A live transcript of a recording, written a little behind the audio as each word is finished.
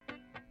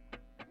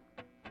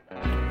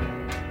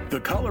The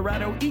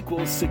Colorado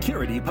Equals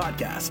Security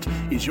Podcast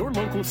is your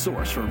local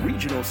source for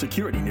regional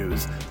security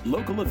news,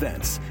 local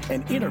events,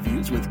 and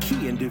interviews with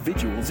key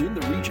individuals in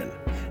the region.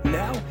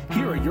 Now,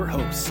 here are your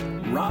hosts,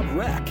 Rob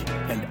Reck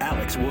and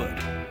Alex Wood.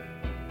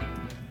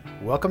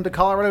 Welcome to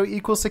Colorado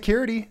Equals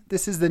Security.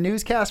 This is the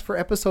newscast for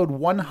episode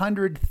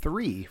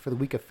 103 for the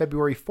week of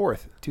February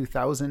 4th,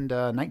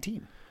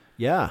 2019.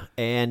 Yeah,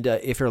 and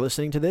if you're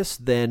listening to this,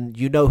 then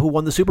you know who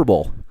won the Super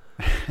Bowl.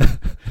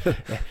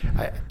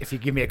 If you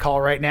give me a call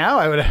right now,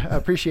 I would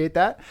appreciate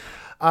that.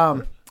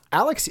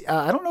 Alex,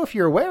 I don't know if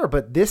you're aware,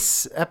 but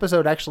this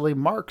episode actually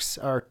marks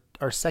our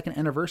second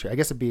anniversary. I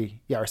guess it'd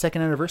be, our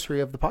second anniversary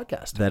of the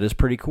podcast. That is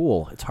pretty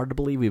cool. It's hard to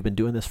believe we've been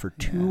doing this for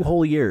two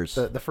whole years.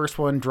 The first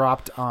one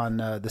dropped on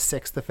the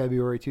 6th of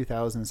February,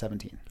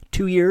 2017.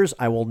 2 years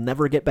I will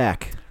never get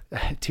back.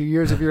 2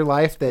 years of your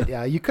life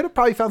that you could have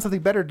probably found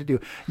something better to do.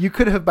 You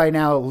could have by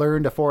now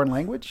learned a foreign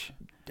language.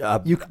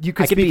 You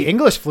could speak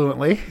English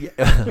fluently.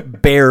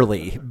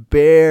 Barely.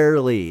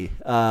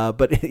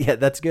 But yeah,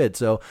 that's good.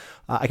 So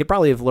I could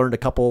probably have learned a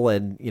couple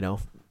and,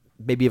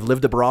 maybe have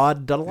lived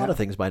abroad, done a lot of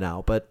things by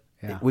now, but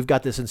we've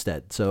got this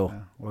instead. So,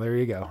 well, there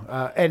you go.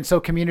 And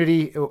so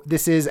community,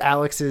 this is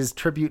Alex's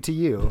tribute to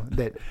you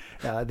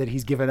that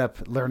he's given up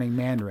learning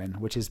Mandarin,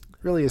 which is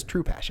really his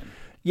true passion.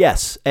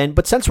 Yes.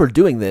 But since we're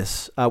doing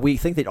this, we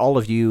think that all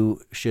of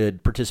you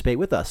should participate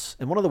with us.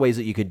 And one of the ways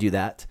that you could do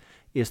that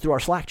is through our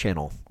Slack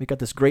channel. We've got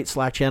this great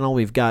Slack channel.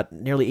 We've got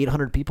nearly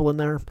 800 people in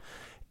there,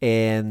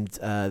 and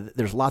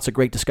there's lots of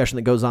great discussion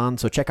that goes on.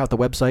 So check out the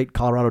website,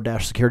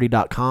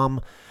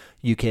 colorado-security.com.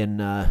 You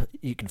can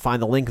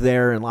find the link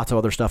there and lots of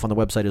other stuff on the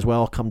website as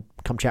well. Come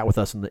chat with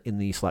us in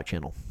the Slack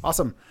channel.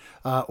 Awesome.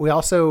 We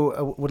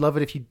also would love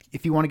it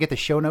if you want to get the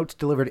show notes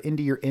delivered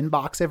into your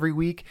inbox every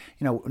week.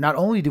 Not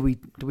only do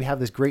we have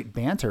this great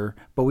banter,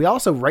 but we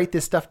also write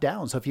this stuff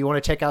down. So if you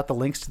want to check out the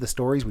links to the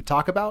stories we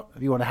talk about,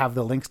 if you want to have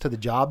the links to the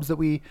jobs that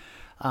we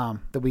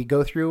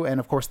go through, and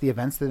of course the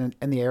events that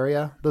in the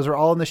area, those are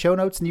all in the show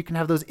notes, and you can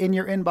have those in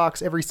your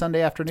inbox every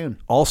Sunday afternoon.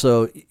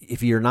 Also,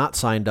 if you're not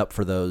signed up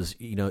for those,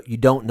 you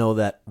don't know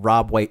that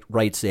Rob White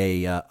writes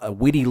a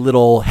witty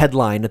little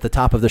headline at the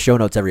top of the show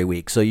notes every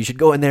week. So you should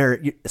go in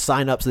there,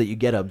 sign up so that you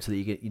get them, so that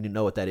you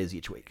know what that is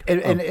each week.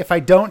 And if I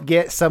don't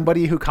get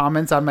somebody who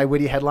comments on my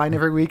witty headline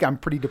every week, I'm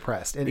pretty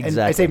depressed. And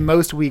I say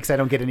most weeks I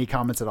don't get any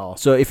comments at all.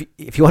 So if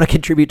you want to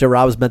contribute to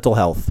Rob's mental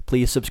health,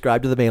 please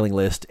subscribe to the mailing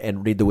list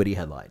and read the witty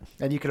headline.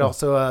 And you can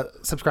also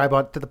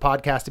subscribe to the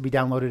podcast to be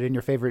downloaded in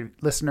your favorite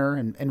listener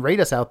and rate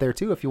us out there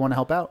too if you want to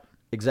help out.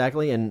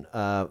 Exactly. And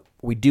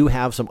we do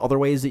have some other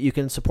ways that you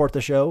can support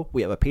the show.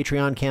 We have a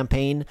Patreon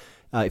campaign.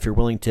 If you're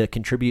willing to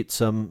contribute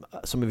some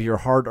of your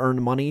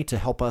hard-earned money to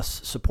help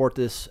us support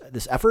this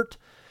effort.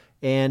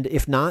 And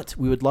if not,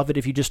 we would love it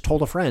if you just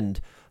told a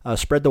friend.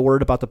 Spread the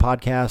word about the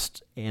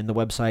podcast and the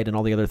website and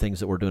all the other things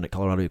that we're doing at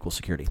Colorado Equals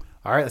Security.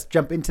 All right, let's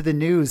jump into the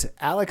news.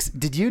 Alex,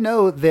 did you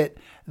know that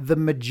the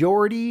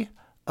majority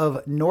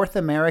of North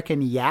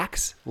American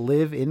yaks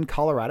live in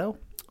Colorado?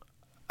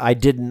 I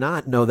did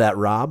not know that,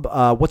 Rob.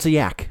 What's a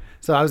yak?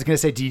 So I was going to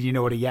say, did you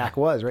know what a yak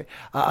was, right?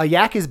 A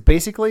yak is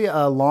basically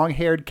a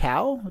long-haired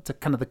cow. It's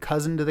kind of the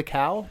cousin to the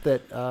cow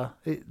that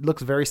it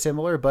looks very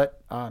similar,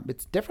 but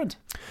it's different.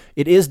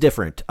 It is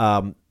different.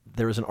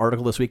 There was an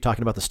article this week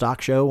talking about the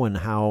stock show and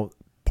how,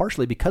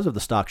 partially because of the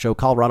stock show,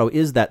 Colorado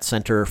is that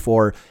center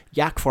for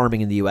yak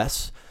farming in the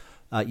U.S.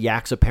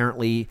 Yaks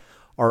apparently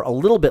are a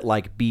little bit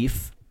like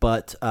beef,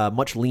 but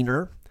much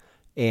leaner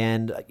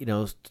and,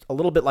 a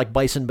little bit like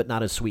bison, but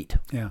not as sweet.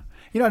 Yeah.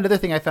 Another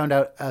thing I found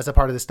out as a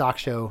part of the stock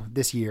show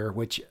this year,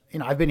 which,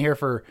 I've been here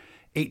for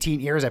 18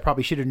 years. I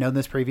probably should have known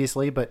this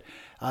previously, but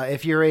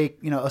if you're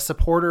a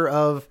supporter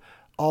of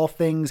all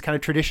things kind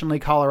of traditionally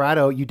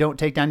Colorado, you don't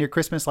take down your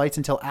Christmas lights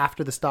until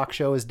after the stock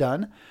show is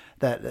done.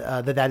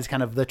 That is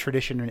kind of the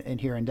tradition in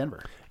here in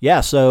Denver.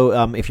 Yeah.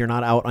 So if you're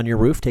not out on your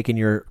roof taking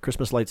your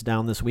Christmas lights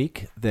down this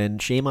week, then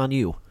shame on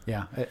you.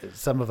 Yeah.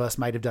 Some of us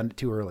might have done it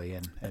too early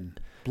and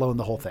blown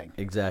the whole thing.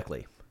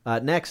 Exactly.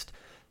 Next,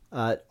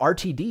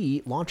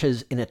 RTD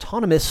launches an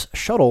autonomous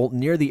shuttle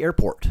near the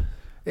airport.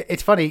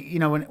 It's funny,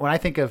 when I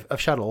think of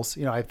shuttles,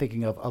 I'm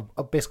thinking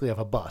of basically of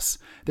a bus.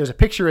 There's a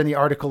picture in the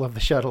article of the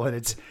shuttle, and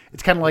it's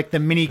kind of like the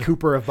Mini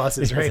Cooper of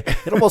buses, right?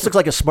 It almost looks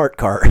like a smart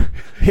car.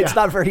 It's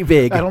not very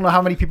big. I don't know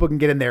how many people can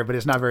get in there, but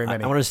it's not very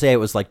many. I want to say it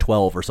was like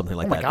 12 or something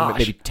like that. Gosh.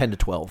 Maybe 10 to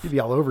 12. You'd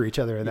be all over each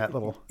other in that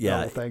little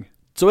thing.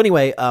 So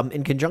anyway,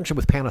 in conjunction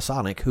with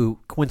Panasonic, who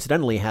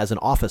coincidentally has an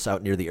office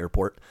out near the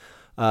airport,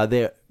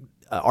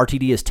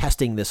 RTD is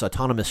testing this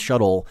autonomous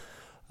shuttle.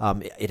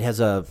 It has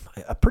a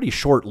pretty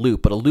short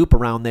loop, but a loop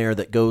around there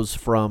that goes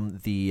from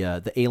the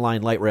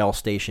A-Line light rail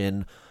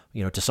station,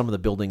 to some of the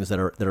buildings that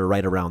are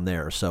right around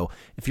there. So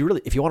if you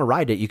want to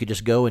ride it, you could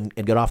just go and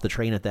get off the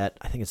train at that.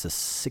 I think it's the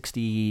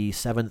 67th,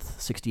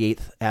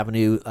 68th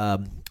Avenue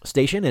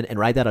station and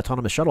ride that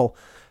autonomous shuttle.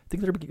 I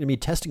think they're going to be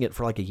testing it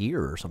for like a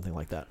year or something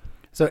like that.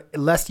 So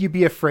lest you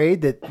be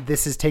afraid that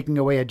this is taking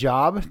away a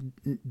job,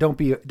 don't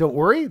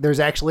worry. There's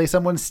actually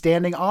someone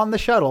standing on the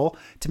shuttle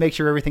to make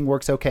sure everything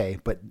works okay,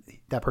 but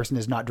that person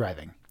is not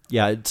driving.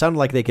 Yeah, it sounded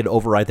like they could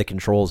override the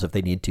controls if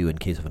they need to in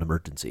case of an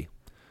emergency.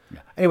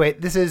 Anyway,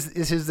 this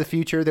is the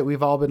future that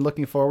we've all been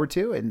looking forward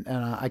to, and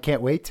I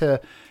can't wait to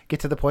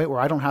get to the point where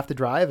I don't have to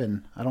drive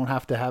and I don't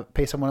have to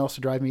pay someone else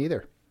to drive me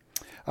either.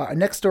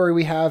 Next story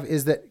we have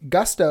is that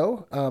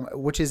Gusto,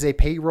 which is a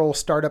payroll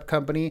startup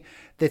company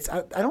that's,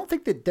 I don't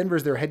think that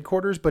Denver's their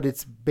headquarters, but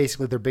it's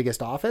basically their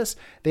biggest office.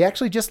 They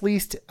actually just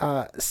leased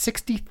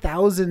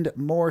 60,000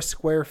 more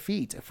square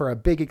feet for a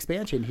big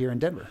expansion here in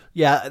Denver.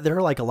 Yeah, there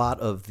are like a lot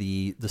of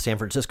the San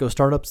Francisco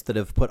startups that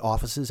have put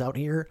offices out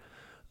here.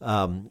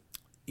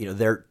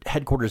 Their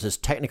headquarters is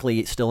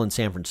technically still in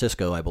San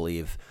Francisco, I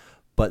believe,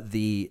 but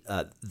the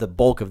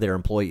bulk of their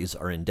employees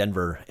are in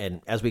Denver.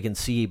 And as we can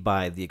see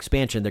by the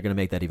expansion, they're going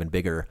to make that even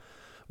bigger.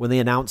 When they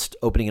announced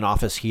opening an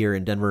office here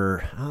in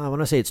Denver, I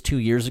want to say it's 2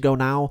 years ago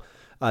now,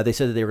 they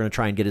said that they were going to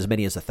try and get as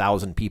many as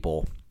 1,000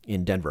 people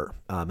in Denver.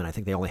 And I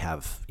think they only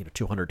have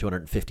 200,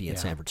 250 in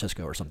San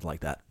Francisco or something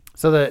like that.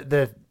 So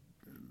the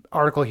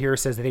article here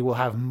says that they will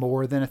have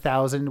more than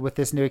 1,000 with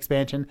this new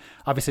expansion.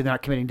 Obviously, they're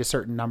not committing to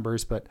certain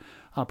numbers, but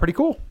pretty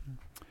cool.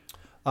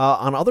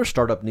 On other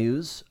startup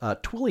news,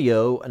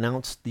 Twilio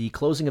announced the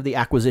closing of the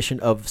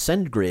acquisition of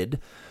SendGrid.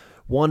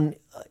 One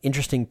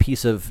interesting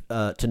piece of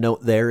to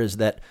note there is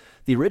that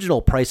the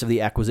original price of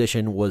the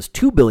acquisition was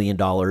 $2 billion,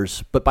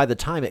 but by the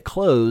time it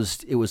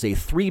closed, it was a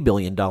 $3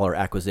 billion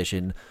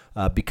acquisition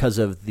because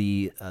of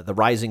the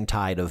rising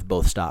tide of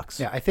both stocks.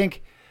 Yeah, I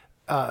think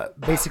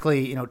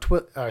basically,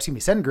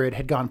 SendGrid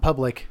had gone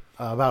public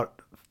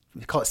about,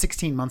 call it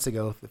 16 months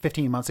ago,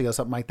 15 months ago,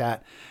 something like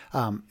that,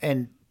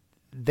 and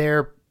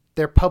their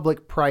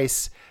public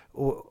price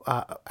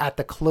at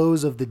the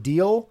close of the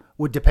deal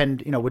would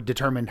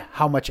determine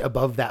how much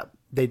above that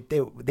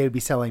they would be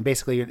selling.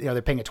 Basically,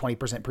 they're paying a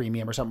 20%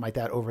 premium or something like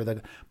that over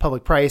the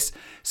public price.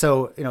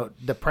 So,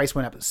 the price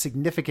went up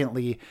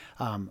significantly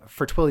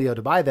for Twilio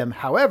to buy them.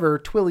 However,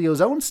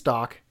 Twilio's own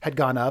stock had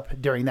gone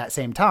up during that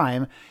same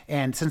time.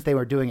 And since they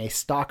were doing a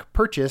stock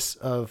purchase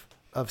of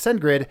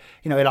SendGrid,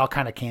 it all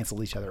kind of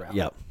canceled each other out.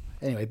 Yep.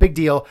 Anyway, big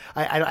deal.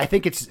 I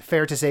think it's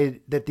fair to say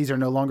that these are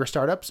no longer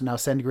startups. Now,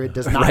 SendGrid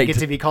does not get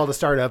to be called a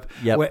startup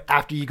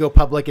after you go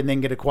public and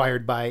then get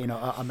acquired by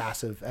a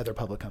massive other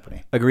public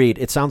company. Agreed.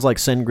 It sounds like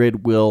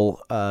SendGrid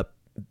will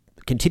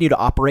continue to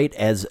operate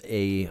as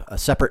a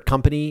separate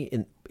company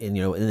in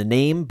the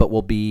name, but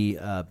will be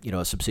a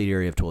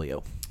subsidiary of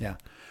Twilio. Yeah.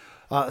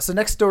 So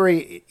next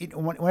story,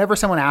 whenever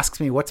someone asks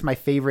me what's my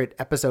favorite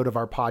episode of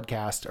our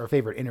podcast or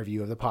favorite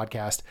interview of the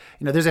podcast,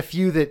 there's a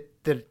few that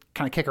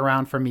kind of kick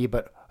around for me,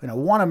 but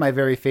one of my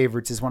very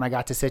favorites is when I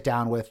got to sit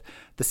down with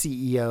the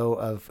CEO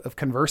of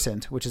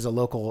Conversant, which is a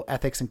local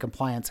ethics and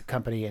compliance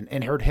company,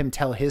 and heard him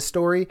tell his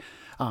story.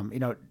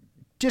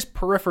 Just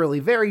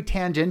peripherally, very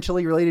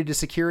tangentially related to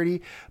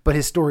security, but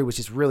his story was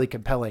just really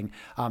compelling.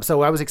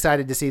 So I was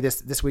excited to see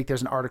this week.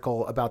 There's an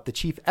article about the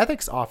chief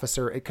ethics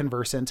officer at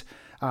Conversant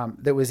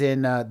that was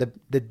in the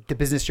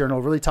Business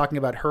Journal, really talking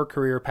about her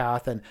career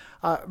path, and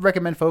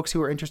recommend folks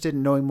who are interested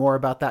in knowing more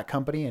about that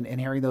company and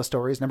hearing those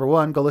stories. Number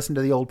one, go listen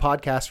to the old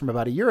podcast from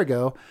about a year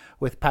ago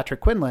with Patrick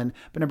Quinlan.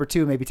 But number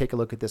two, maybe take a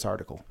look at this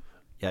article.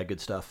 Yeah,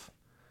 good stuff.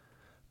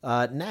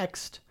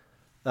 Next,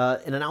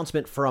 an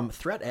announcement from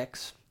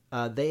ThreatX.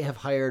 They have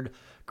hired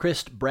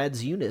Chris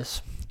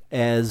Bradziunas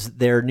as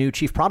their new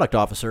chief product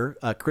officer.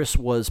 Chris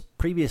was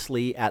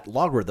previously at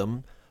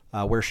Logarithm,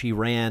 where she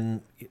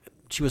ran.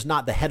 She was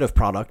not the head of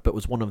product, but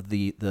was one of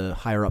the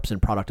higher ups in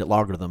product at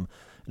Logarithm,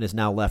 and has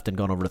now left and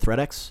gone over to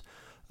ThreatX.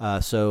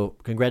 So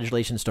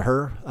congratulations to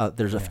her.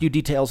 There's a few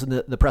details in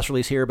the press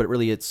release here, but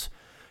really it's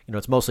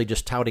mostly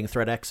just touting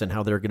ThreatX and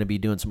how they're going to be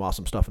doing some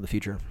awesome stuff in the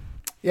future.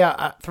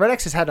 Yeah,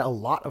 ThreatX has had a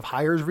lot of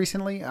hires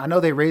recently. I know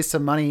they raised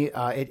some money.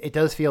 It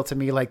does feel to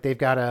me like they've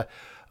got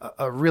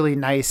a really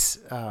nice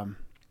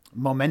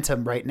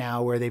momentum right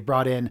now, where they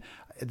brought in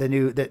the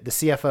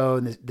CFO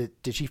and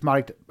the chief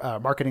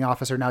marketing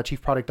officer, now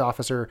chief product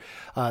officer.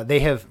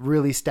 They have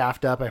really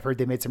staffed up. I've heard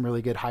they made some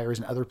really good hires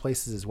in other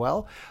places as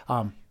well.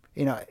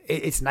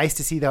 It's nice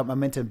to see that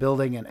momentum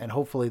building, and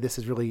hopefully this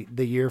is really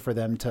the year for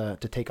them to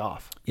take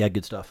off. Yeah,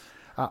 good stuff.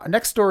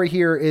 Next story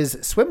here is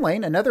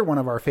Swimlane, another one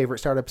of our favorite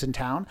startups in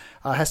town,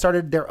 has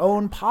started their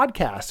own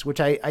podcast, which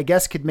I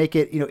guess could make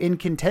it, in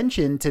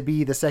contention to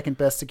be the second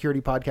best security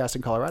podcast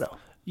in Colorado.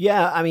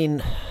 Yeah, I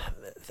mean,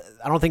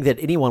 I don't think that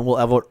anyone will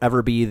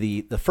ever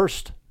be the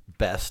first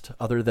best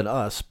other than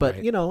us, but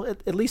right.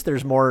 At least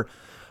there's more,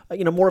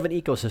 more of an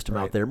ecosystem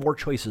out there, more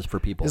choices for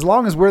people. As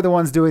long as we're the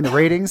ones doing the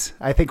ratings,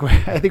 I think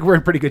we're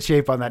in pretty good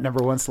shape on that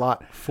number one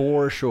slot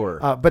for sure.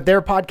 But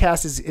their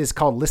podcast is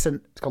called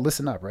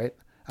Listen Up, right?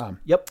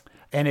 Yep.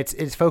 And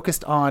it's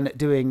focused on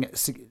doing,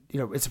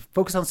 it's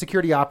focused on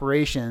security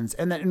operations,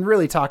 and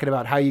really talking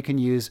about how you can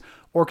use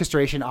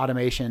orchestration,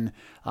 automation,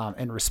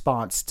 and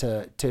response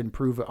to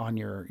improve on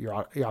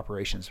your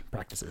operations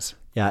practices.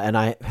 Yeah, and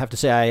I have to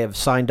say I have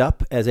signed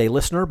up as a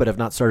listener, but have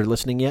not started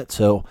listening yet.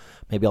 So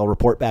maybe I'll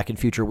report back in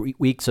future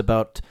weeks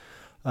about,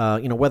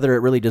 whether it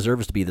really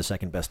deserves to be the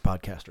second best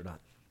podcast or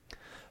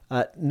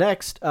not.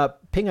 Next,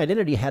 Ping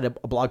Identity had a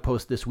blog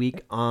post this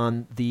week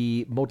on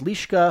the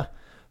Modlishka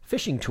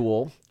phishing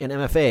tool in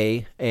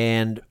MFA,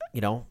 and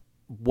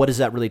what is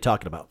that really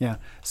talking about? Yeah.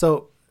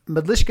 So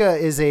Madlishka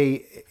is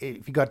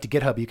if you go to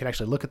GitHub, you can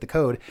actually look at the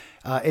code.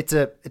 It's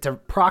a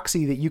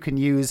proxy that you can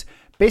use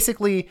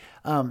basically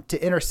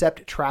to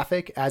intercept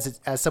traffic as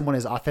someone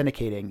is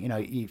authenticating.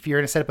 If you're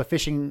going to set up a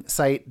phishing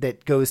site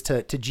that goes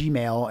to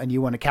Gmail and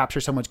you want to capture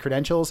someone's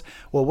credentials,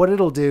 well, what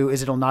it'll do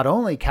is it'll not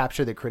only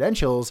capture the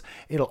credentials,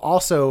 it'll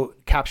also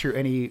capture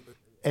any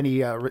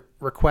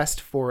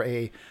request for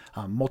a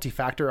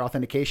multi-factor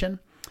authentication.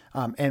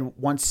 And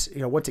once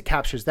it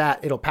captures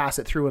that, it'll pass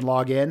it through and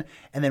log in.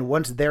 And then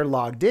once they're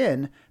logged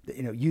in,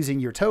 using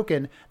your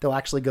token, they'll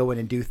actually go in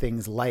and do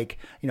things like,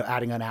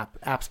 adding an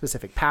app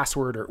specific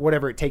password or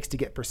whatever it takes to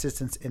get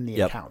persistence in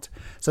the account.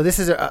 So this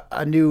is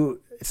a new,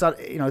 it's not,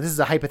 this is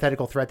a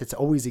hypothetical threat that's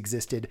always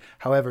existed.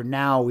 However,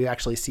 now we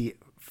actually see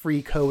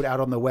free code out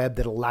on the web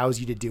that allows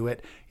you to do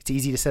it. It's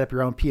easy to set up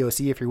your own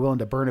POC if you're willing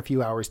to burn a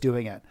few hours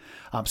doing it.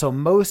 So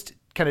most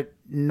kind of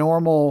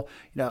normal,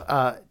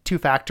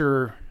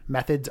 two-factor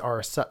methods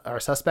are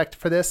suspect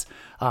for this.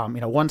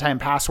 One-time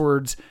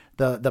passwords,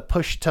 the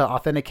push to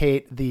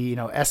authenticate, the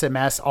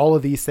SMS, all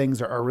of these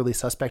things are really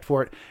suspect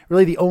for it.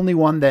 Really, the only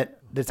one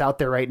that's out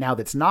there right now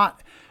that's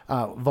not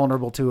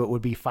vulnerable to it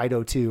would be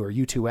FIDO2 or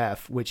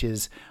U2F, which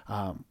is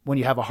when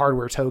you have a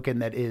hardware token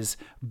that is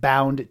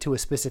bound to a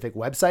specific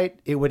website,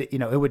 it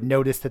would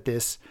notice that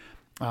this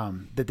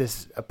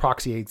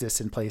proxy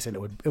exists in place, and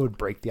it would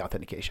break the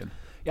authentication.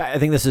 Yeah, I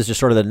think this is just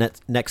sort of the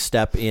next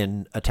step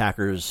in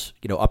attackers,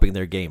 upping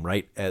their game,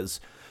 right? As,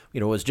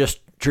 it was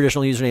just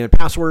traditional username and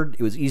password.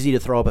 It was easy to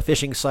throw up a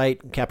phishing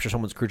site, capture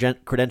someone's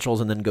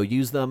credentials, and then go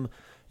use them.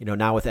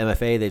 Now with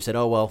MFA, they've said,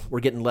 oh, well, we're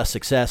getting less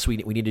success. We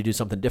need to do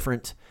something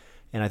different.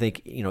 And I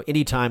think,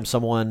 anytime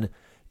someone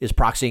is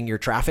proxying your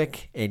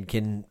traffic and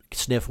can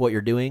sniff what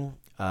you're doing,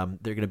 they're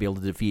going to be able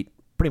to defeat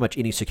pretty much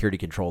any security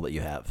control that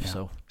you have. Yeah.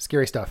 So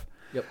scary stuff.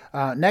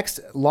 Yep. Next,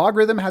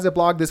 LogRhythm has a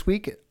blog this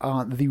week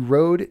on the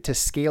road to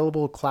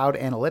scalable cloud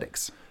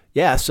analytics.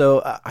 Yeah,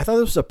 so I thought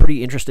this was a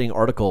pretty interesting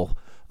article.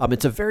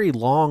 It's a very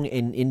long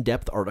and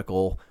in-depth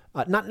article.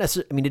 Not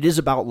necessarily, it is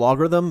about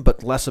LogRhythm,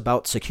 but less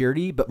about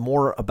security, but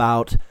more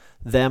about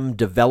them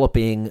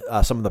developing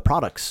some of the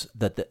products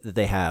that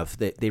they have.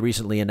 They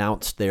recently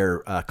announced their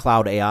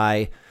Cloud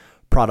AI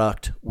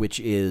product, which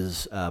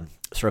is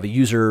sort of a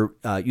user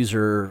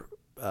user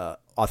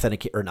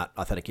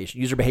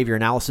behavior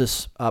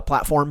analysis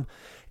platform,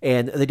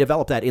 and they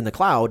developed that in the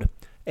cloud.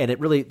 And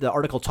the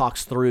article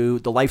talks through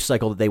the life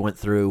cycle that they went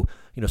through,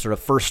 sort of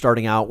first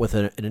starting out with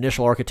an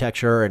initial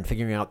architecture and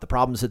figuring out the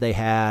problems that they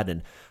had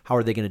and how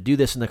are they going to do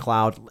this in the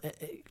cloud.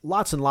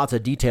 Lots and lots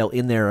of detail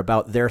in there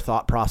about their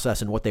thought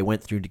process and what they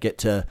went through to get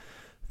to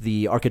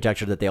the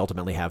architecture that they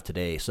ultimately have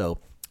today. So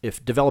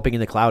if developing in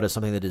the cloud is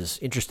something that is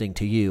interesting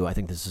to you, I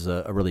think this is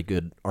a really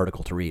good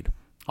article to read.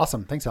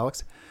 Awesome. Thanks,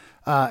 Alex.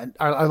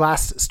 Our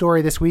last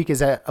story this week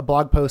is a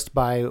blog post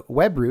by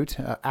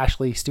Webroot,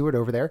 Ashley Stewart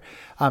over there,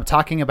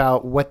 talking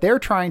about what they're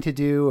trying to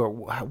do, or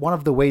one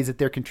of the ways that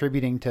they're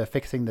contributing to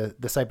fixing the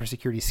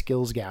cybersecurity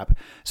skills gap.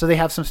 So they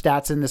have some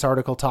stats in this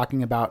article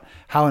talking about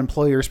how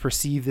employers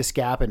perceive this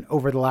gap. And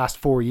over the last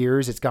 4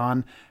 years, it's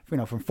gone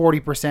from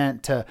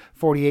 40% to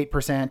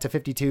 48% to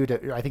 52%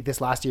 to, I think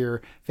this last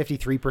year,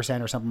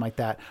 53% or something like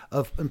that,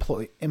 of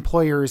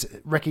employers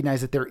recognize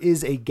that there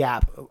is a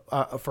gap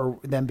for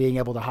them being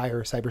able to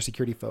hire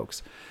cybersecurity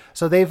folks.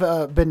 So they've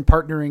been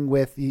partnering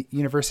with the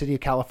University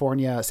of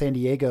California, San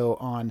Diego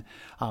on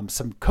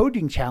some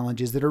coding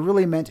challenges that are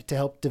really meant to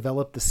help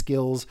develop the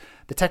skills,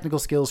 the technical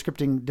skills,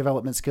 scripting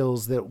development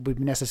skills that would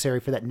be necessary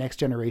for that next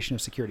generation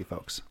of security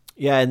folks.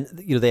 Yeah, and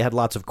they had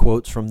lots of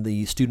quotes from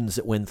the students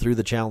that went through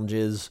the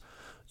challenges,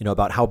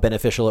 about how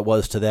beneficial it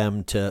was to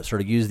them to sort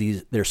of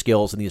use their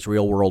skills in these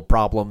real world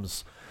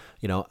problems,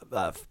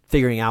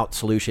 figuring out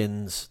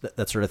solutions,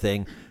 that sort of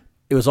thing.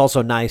 It was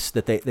also nice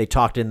that they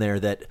talked in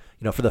there that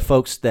for the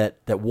folks that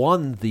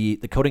won the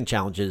coding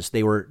challenges,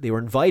 they were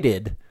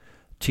invited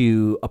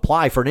to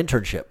apply for an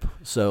internship.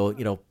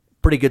 So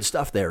pretty good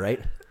stuff there, right?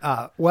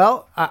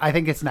 Well, I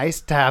think it's nice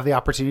to have the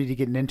opportunity to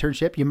get an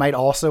internship. You might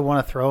also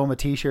want to throw them a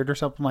T-shirt or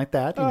something like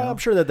that. I'm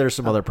sure that there's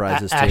some other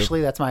prizes too. Ashley,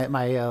 that's my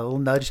little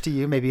nudge to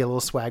you. Maybe a little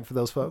swag for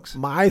those folks.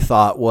 My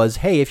thought was,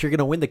 hey, if you're going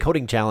to win the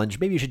coding challenge,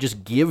 maybe you should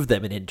just give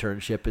them an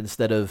internship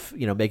instead of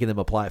making them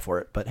apply for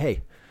it. But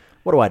hey,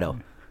 what do I know?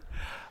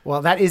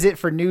 Well, that is it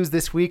for news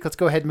this week. Let's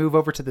go ahead and move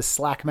over to the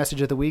Slack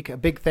message of the week. A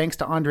big thanks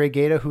to Andre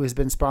Gaeta, who has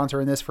been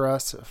sponsoring this for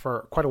us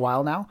for quite a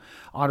while now.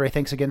 Andre,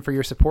 thanks again for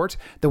your support.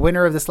 The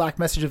winner of the Slack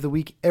message of the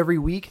week every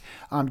week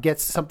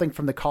gets something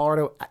from the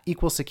Colorado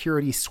Equal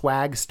Security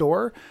Swag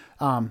Store.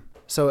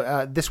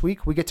 So this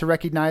week we get to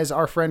recognize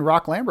our friend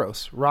Rock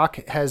Lambros.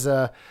 Rock has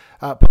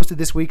posted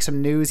this week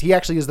some news. He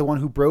actually is the one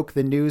who broke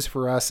the news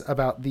for us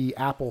about the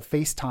Apple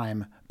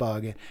FaceTime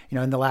bug,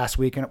 in the last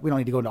week. And we don't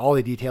need to go into all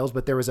the details,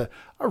 but there was a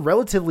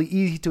relatively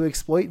easy to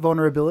exploit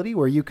vulnerability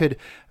where you could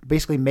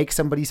basically make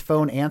somebody's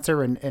phone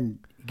answer and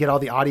get all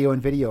the audio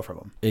and video from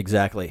them.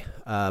 Exactly.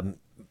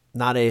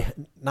 Not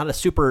a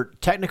super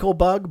technical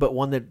bug, but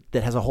one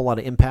that has a whole lot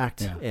of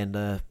impact. Yeah.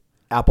 And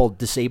Apple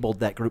disabled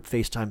that group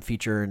FaceTime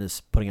feature and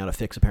is putting out a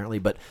fix apparently.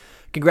 But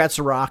congrats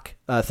to Rock.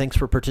 Thanks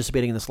for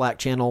participating in the Slack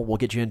channel. We'll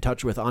get you in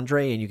touch with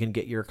Andre, and you can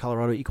get your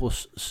Colorado Equal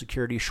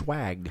Security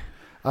swag.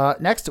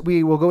 Next,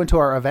 we will go into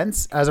our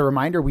events. As a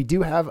reminder, we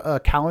do have a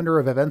calendar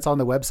of events on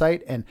the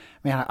website. And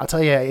man, I'll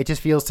tell you, it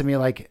just feels to me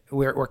like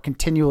we're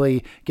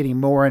continually getting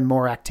more and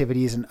more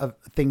activities and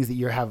things that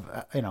you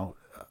have,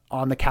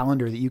 on the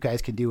calendar that you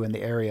guys can do in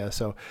the area.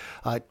 So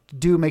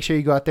do make sure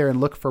you go out there and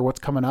look for what's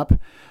coming up.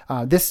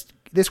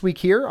 This week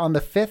here on the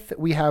 5th,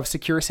 we have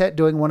SecureSet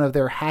doing one of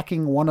their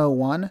Hacking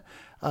 101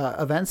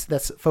 events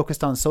that's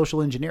focused on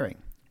social engineering.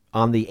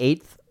 On the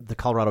 8th, the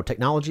Colorado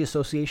Technology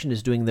Association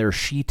is doing their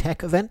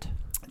SheTech event.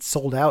 It's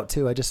sold out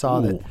too. I just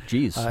saw that.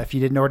 Geez. If you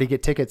didn't already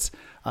get tickets,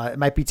 it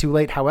might be too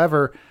late.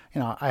 However,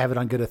 I have it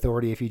on good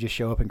authority. If you just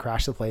show up and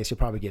crash the place, you'll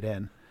probably get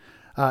in.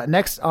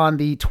 Next, on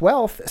the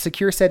 12th,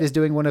 SecureSet is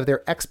doing one of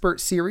their expert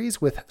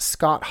series with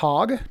Scott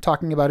Hogg,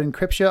 talking about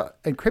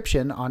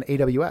encryption on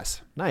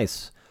AWS.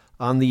 Nice.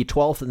 On the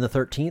 12th and the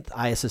 13th,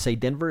 ISSA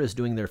Denver is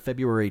doing their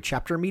February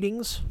chapter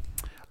meetings.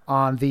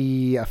 On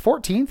the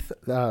 14th,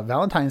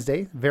 Valentine's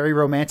Day, very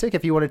romantic.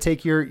 If you want to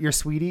take your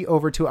sweetie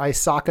over to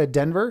ISACA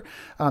Denver,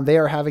 they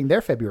are having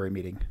their February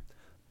meeting.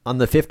 On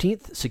the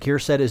 15th,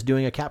 SecureSet is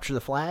doing a Capture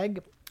the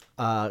Flag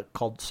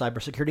called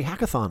Cybersecurity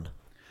Hackathon.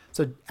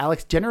 So,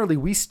 Alex, generally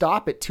we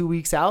stop at 2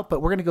 weeks out, but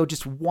we're going to go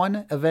just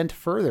one event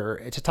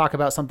further to talk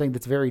about something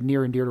that's very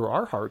near and dear to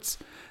our hearts.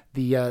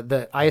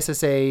 The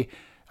ISSA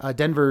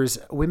Denver's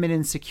Women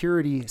in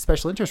Security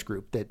Special Interest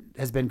Group that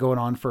has been going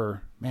on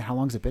for, man, how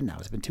long has it been now?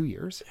 Has it been 2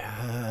 years?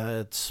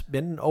 It's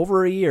been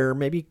over a year,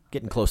 maybe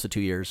getting close to 2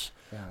 years.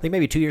 Yeah. I think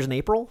maybe 2 years in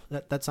April.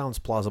 That sounds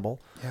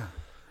plausible. Yeah.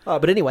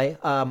 But anyway,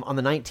 on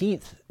the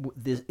 19th,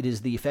 it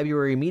is the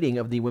February meeting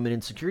of the Women in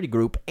Security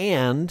Group,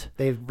 and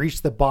they've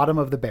reached the bottom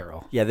of the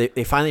barrel. Yeah,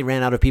 they finally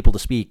ran out of people to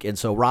speak, and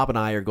so Rob and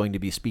I are going to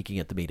be speaking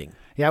at the meeting.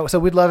 Yeah, so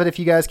we'd love it if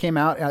you guys came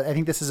out. I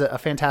think this is a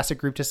fantastic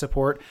group to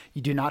support.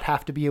 You do not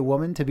have to be a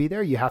woman to be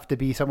there. You have to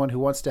be someone who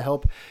wants to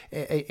help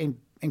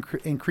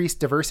increase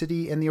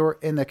diversity in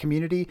the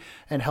community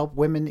and help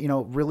women,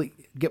 really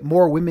get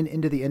more women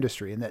into the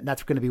industry. And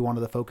that's going to be one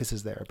of the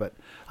focuses there. But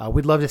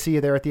we'd love to see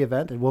you there at the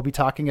event. And we'll be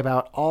talking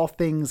about all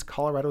things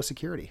Colorado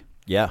security.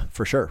 Yeah,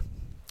 for sure.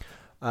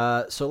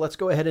 So let's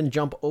go ahead and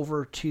jump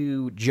over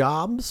to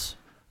jobs.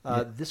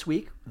 This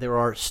week, there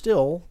are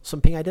still some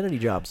Ping Identity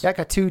jobs. Yeah, I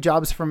got 2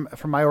 jobs from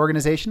my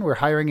organization. We're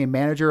hiring a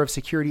manager of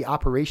security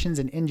operations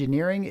and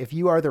engineering. If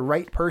you are the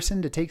right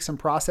person to take some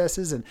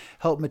processes and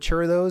help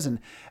mature those and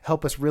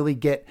help us really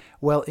get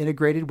well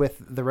integrated with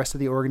the rest of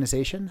the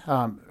organization,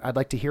 I'd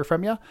like to hear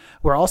from you.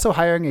 We're also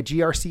hiring a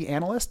GRC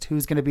analyst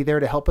who's going to be there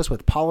to help us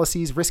with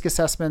policies, risk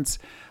assessments,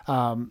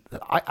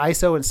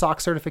 ISO and SOC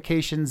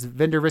certifications,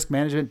 vendor risk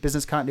management,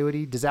 business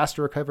continuity,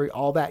 disaster recovery,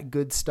 all that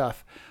good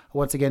stuff.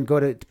 Once again, go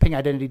to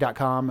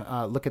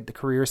pingidentity.com, look at the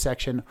career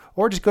section,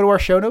 or just go to our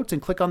show notes and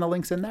click on the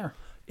links in there.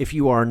 If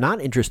you are not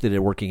interested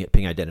in working at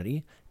Ping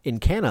Identity,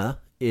 Encana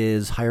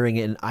is hiring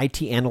an IT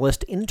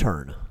analyst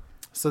intern.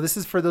 So this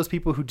is for those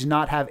people who do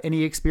not have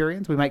any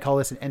experience. We might call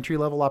this an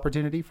entry-level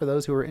opportunity for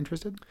those who are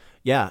interested.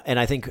 Yeah, and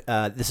I think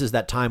this is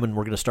that time when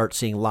we're going to start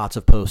seeing lots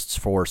of posts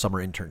for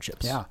summer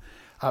internships. Yeah.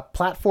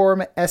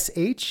 Platform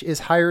SH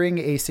is hiring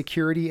a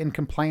security and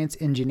compliance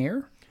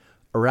engineer.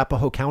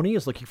 Arapahoe County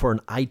is looking for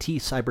an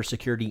IT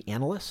cybersecurity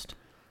analyst.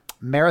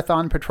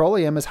 Marathon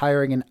Petroleum is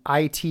hiring an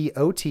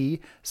IT/OT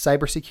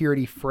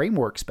cybersecurity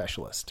framework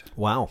specialist.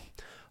 Wow.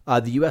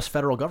 The U.S.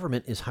 federal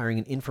government is hiring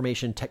an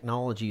information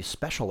technology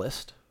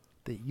specialist.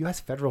 The U.S.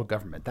 federal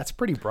government, that's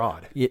pretty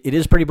broad. It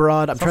is pretty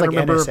broad. I'm trying to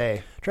remember.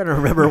 NSA. Trying to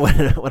remember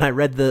when I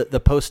read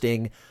the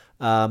posting,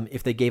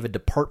 if they gave a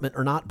department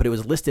or not, but it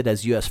was listed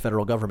as U.S.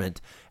 federal government.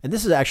 And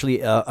this is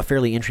actually a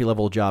fairly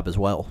entry-level job as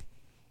well.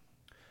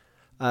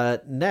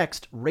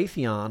 Next,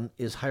 Raytheon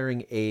is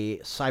hiring a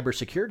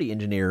cybersecurity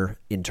engineer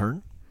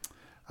intern.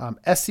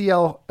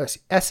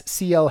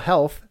 SCL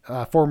Health,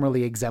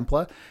 formerly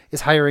Exempla,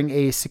 is hiring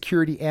a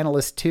security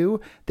analyst too.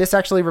 This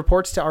actually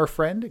reports to our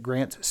friend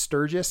Grant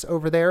Sturgis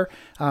over there.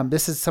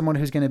 This is someone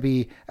who's going to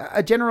be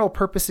a general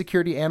purpose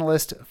security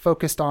analyst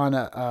focused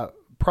on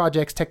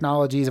projects,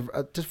 technologies,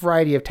 just a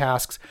variety of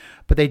tasks,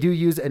 but they do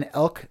use an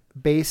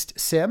ELK-based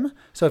SIM.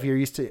 So if you're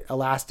used to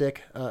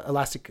Elastic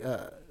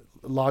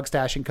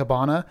Logstash and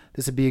Kibana,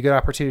 this would be a good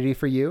opportunity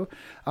for you.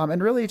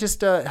 And really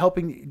just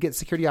helping get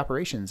security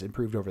operations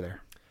improved over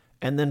there.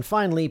 And then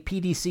finally,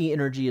 PDC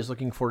Energy is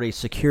looking for a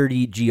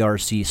security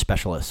GRC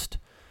specialist.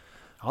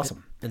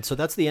 Awesome. And so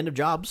that's the end of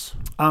jobs.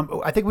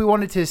 I think we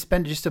wanted to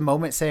spend just a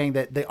moment saying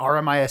that the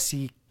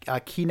RMISC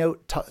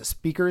keynote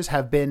speakers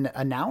have been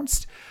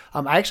announced.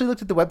 I actually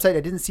looked at the website.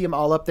 I didn't see them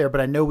all up there,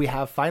 but I know we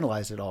have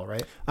finalized it all,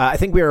 right? I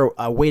think we are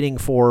waiting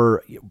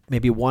for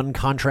maybe one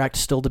contract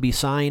still to be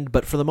signed,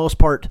 but for the most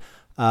part,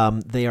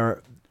 they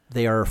are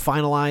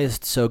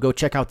finalized. So go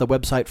check out the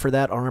website for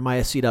that,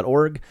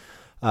 rmisc.org.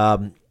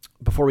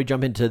 Before we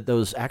jump into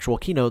those actual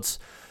keynotes,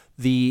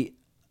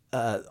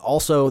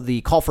 also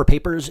the call for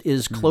papers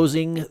is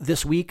closing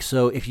this week.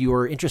 So if you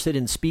are interested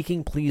in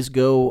speaking, please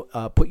go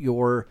put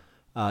your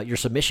your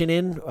submission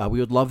in. We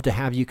would love to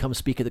have you come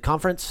speak at the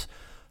conference.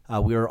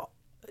 We're,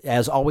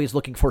 as always,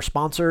 looking for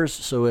sponsors.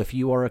 So if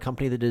you are a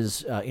company that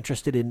is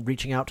interested in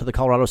reaching out to the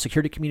Colorado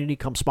security community,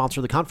 come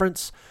sponsor the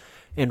conference.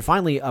 And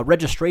finally,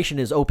 registration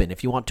is open.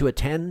 If you want to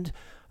attend,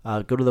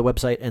 go to the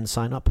website and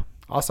sign up.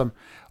 Awesome.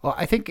 Well,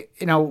 I think,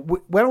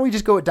 why don't we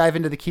just dive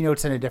into the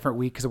keynotes in a different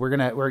week, because we're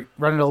running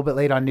a little bit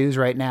late on news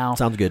right now.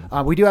 Sounds good.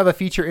 We do have a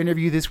feature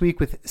interview this week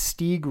with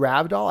Stig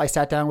Ravdal. I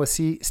sat down with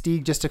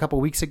Stig just a couple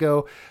of weeks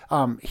ago.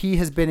 He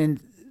has been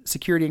in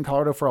security in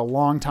Colorado for a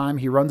long time.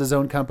 He runs his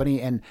own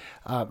company and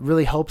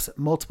really helps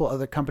multiple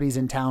other companies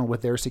in town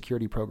with their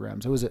security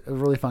programs. It was a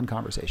really fun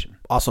conversation.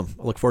 Awesome.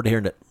 I look forward to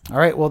hearing it. All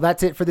right. Well,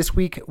 that's it for this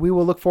week. We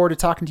will look forward to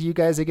talking to you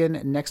guys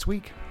again next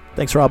week.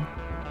 Thanks, Rob.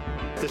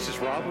 This is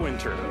Rob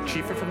Winter,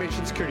 Chief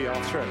Information Security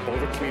Officer at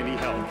Boulder Community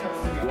Health.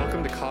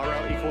 Welcome to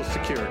Colorado Equals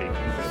Security,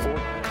 for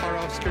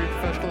Colorado security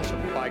professionals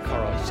by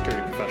Colorado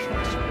security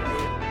professionals.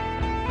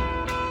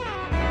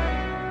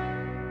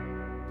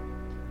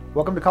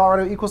 Welcome to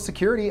Colorado Equals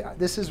Security.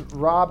 This is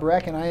Rob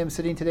Reck, and I am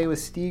sitting today with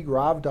Stig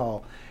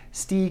Ravdal.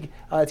 Stig,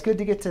 it's good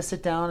to get to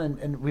sit down,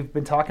 and we've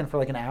been talking for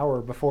like an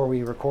hour before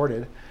we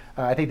recorded.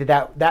 I think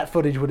that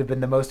footage would have been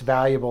the most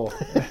valuable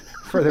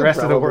for the rest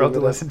of the world to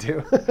listen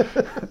to.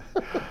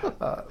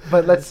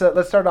 But let's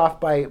start off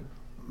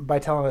by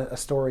telling a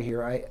story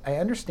here. I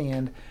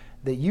understand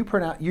that you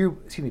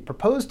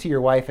proposed to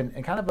your wife in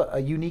kind of a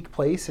unique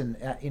place and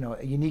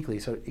uniquely.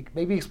 So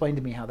maybe explain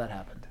to me how that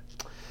happened.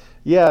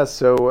 Yeah,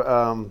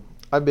 so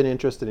I've been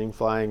interested in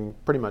flying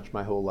pretty much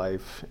my whole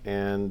life,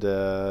 and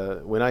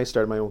when I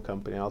started my own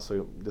company, I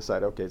also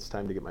decided, okay, it's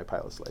time to get my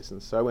pilot's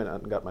license. So I went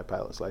out and got my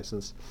pilot's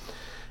license.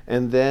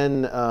 And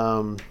then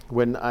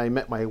when I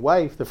met my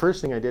wife, the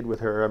first thing I did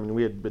with her,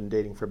 we had been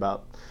dating for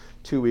about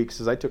 2 weeks.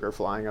 As I took her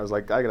flying, I was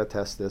like, I got to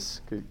test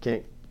this.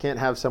 Can't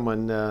have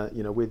someone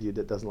with you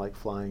that doesn't like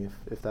flying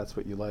if that's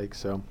what you like.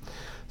 So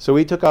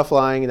we took off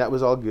flying, and that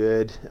was all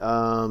good.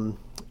 And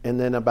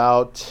then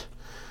about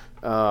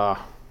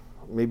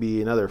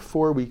maybe another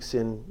 4 weeks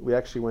in,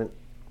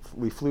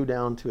 we flew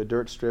down to a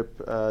dirt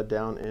strip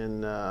down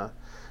in the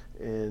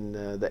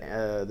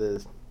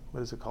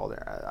what is it called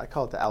there? I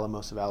call it the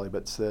Alamosa Valley,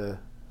 but it's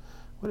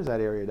what is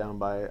that area down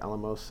by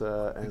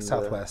Alamosa and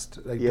southwest,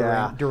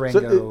 Durango.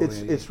 So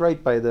it's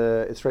right by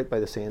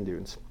the sand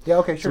dunes. Yeah,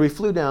 okay, sure. So we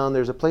flew down.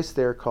 There's a place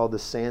there called the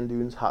Sand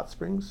Dunes Hot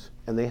Springs,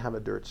 and they have a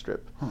dirt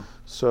strip.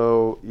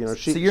 So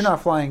so you're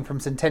not flying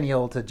from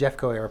Centennial to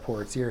Jeffco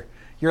airports.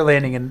 You're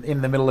landing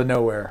in the middle of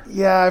nowhere.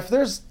 Yeah, if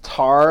there's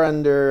tar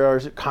under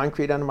or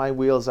concrete under my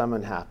wheels, I'm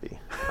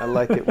unhappy. I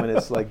like it when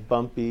it's like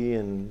bumpy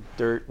and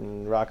dirt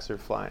and rocks are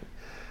flying.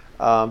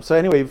 So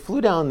anyway, we flew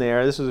down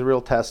there. This was a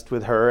real test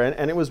with her,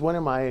 and it was one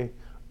of my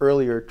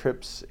earlier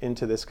trips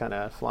into this kind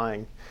of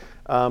flying.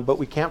 But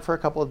we camped for a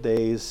couple of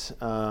days.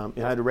 I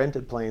had a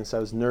rented plane, so I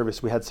was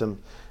nervous. We had some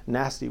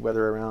nasty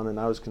weather around, and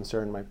I was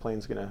concerned my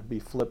plane's going to be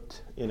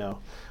flipped,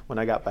 when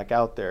I got back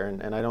out there.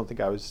 And I don't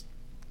think I was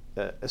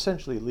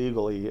essentially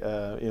legally,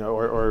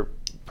 or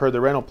per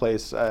the rental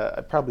place, I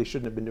probably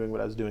shouldn't have been doing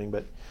what I was doing,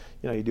 but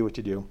you do what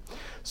you do.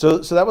 So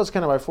that was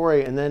kind of my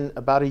foray. And then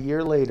about a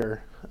year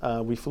later,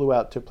 we flew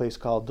out to a place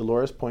called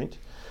Dolores Point.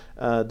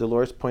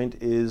 Dolores Point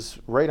is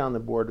right on the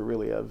border,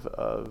 really,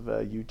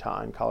 of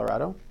Utah and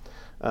Colorado,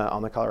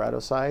 on the Colorado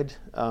side.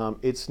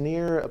 It's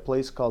near a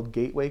place called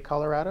Gateway,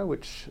 Colorado,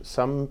 which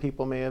some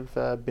people may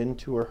have been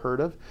to or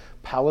heard of.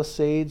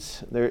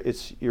 Palisades.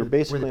 You're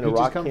basically in a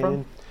rock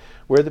canyon.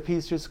 Where the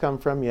Peaches come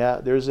from, yeah.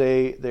 There's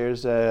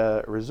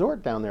a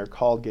resort down there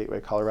called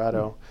Gateway,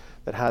 Colorado,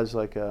 that has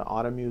like an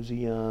auto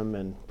museum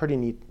and pretty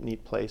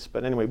neat place.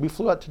 But anyway, we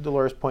flew out to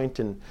Dolores Point,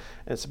 and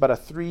it's about a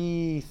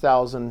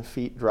 3,000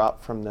 feet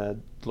drop from the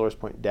Dolores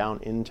Point down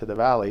into the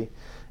valley,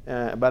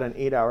 about an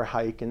 8-hour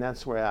hike, and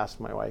that's where I asked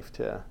my wife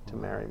to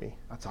marry me.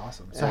 That's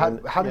awesome. So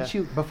how did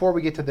she, before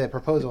we get to the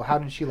proposal, how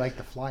did she like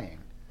the flying?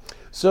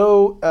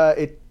 So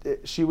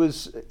she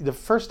was, the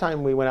first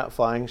time we went out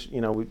flying,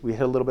 we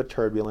hit a little bit of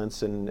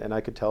turbulence, and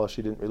I could tell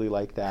she didn't really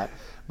like that.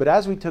 But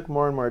as we took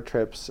more and more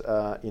trips,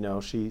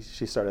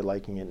 she started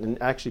liking it. And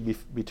actually,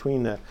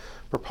 between the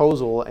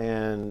proposal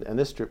and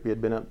this trip, we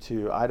had been up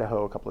to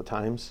Idaho a couple of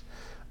times.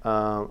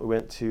 We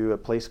went to a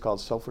place called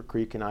Sulphur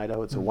Creek in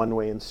Idaho. It's a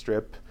one-way in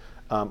strip.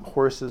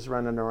 Horses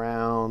running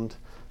around.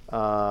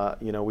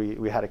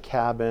 We had a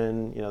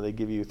cabin. They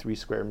give you 3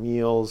 square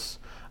meals.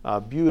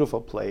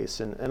 Beautiful place,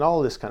 and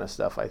all this kind of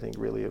stuff. I think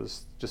really it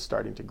was just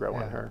starting to grow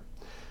on her.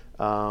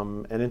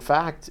 And in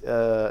fact,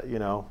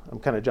 I'm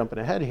kind of jumping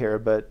ahead here,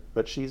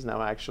 but she's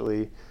now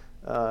actually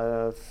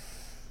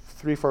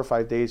 3, 4,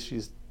 5 days.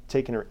 She's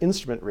taken her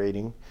instrument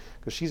rating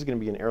because she's going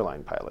to be an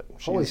airline pilot.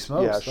 Holy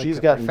smokes! Yeah, like she's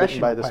gotten bitten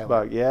by this pilot.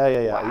 bug.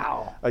 Yeah.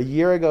 Wow. A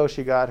year ago,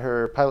 she got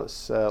her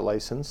pilot's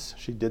license.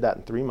 She did that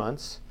in 3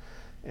 months.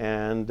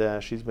 And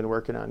she's been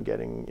working on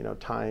getting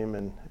time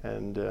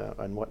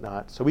and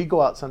whatnot. So we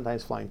go out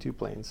sometimes flying 2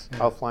 planes.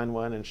 Yeah. I'll fly in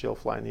one and she'll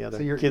fly in the other.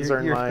 So you're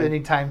mine.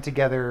 spending time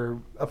together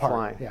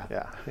apart. Flying.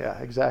 Yeah,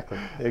 exactly.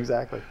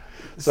 Yeah.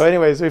 So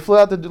anyways, we flew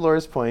out to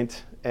Dolores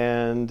Point,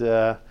 and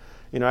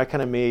I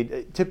kind of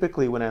made,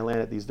 typically when I land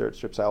at these dirt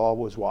strips, I'll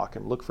always walk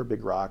and look for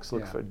big rocks,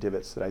 look for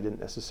divots that I didn't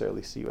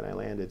necessarily see when I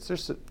landed. It's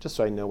just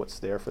so I know what's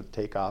there for the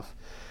takeoff.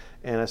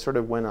 And I sort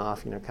of went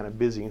off, kind of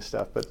busy and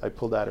stuff, but I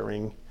pulled out a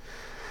ring,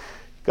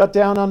 got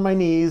down on my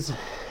knees,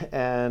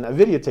 and I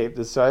videotaped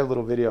this. So I have a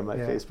little video on my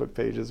Facebook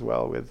page as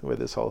well with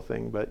this whole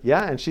thing. But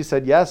yeah, and she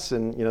said yes,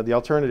 and the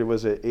alternative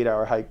was an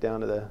 8-hour hike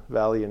down to the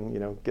valley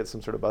and get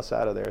some sort of bus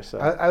out of there. So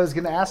I was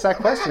going to ask that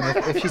question.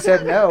 If she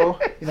said no,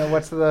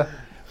 what's the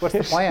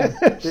plan?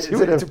 Is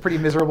it a pretty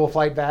miserable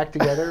flight back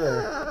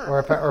together, or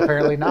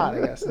apparently not? I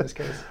guess in this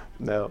case.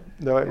 No,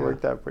 it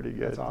worked out pretty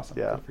good. That's awesome.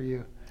 Yeah. Good for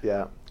you.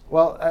 Yeah.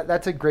 Well,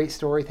 that's a great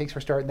story. Thanks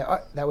for starting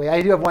that way.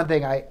 I do have one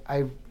thing.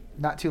 I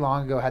not too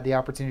long ago had the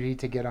opportunity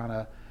to get on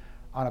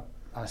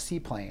a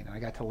seaplane, and I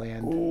got to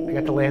land. I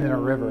got to land in a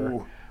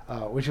river,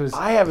 which was.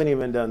 I haven't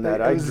even done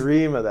that. I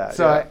dream of that.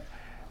 So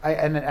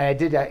I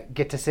did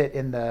get to sit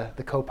in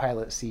the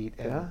co-pilot seat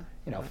and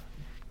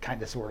kind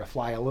of sort of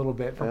fly a little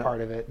bit for part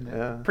of it.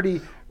 And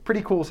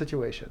pretty cool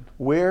situation.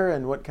 Where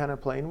and what kind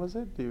of plane was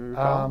it? Do you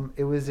recall?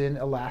 It was in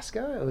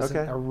Alaska. It was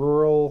a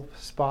rural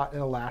spot in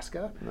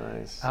Alaska.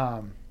 Nice.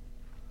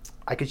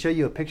 I could show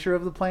you a picture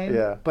of the plane,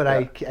 but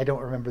I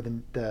don't remember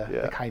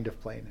the kind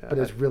of plane. But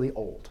it was really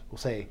old. We'll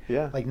say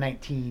like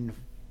 1950s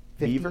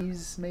Beaver?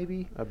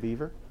 Maybe. A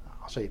Beaver?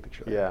 I'll show you a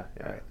picture of that.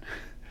 Yeah.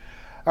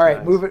 All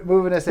right, Nice.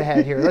 moving us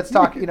ahead here. Let's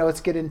talk.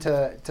 Let's get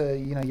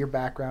into your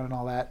background and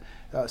all that.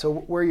 So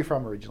where are you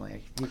from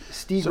originally?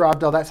 Stieg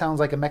Robdal. That sounds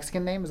like a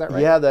Mexican name. Is that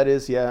right? Yeah, that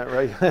is. Yeah,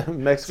 right.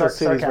 Mexico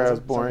City is where I was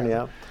born.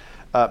 Sarcasm.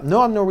 Yeah.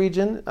 No, I'm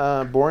Norwegian.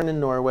 Born in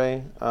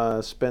Norway.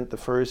 Spent the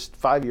first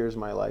 5 years of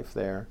my life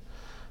there.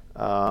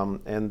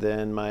 And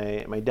then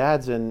my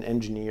dad's an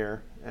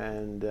engineer,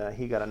 and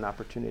he got an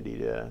opportunity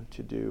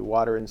to do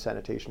water and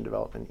sanitation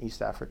development in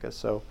East Africa.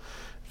 So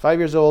 5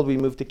 years old, we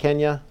moved to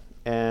Kenya,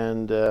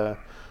 and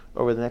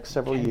over the next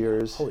several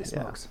years. Holy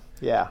smokes.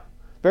 Yeah.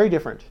 Very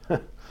different.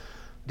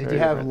 Did Very you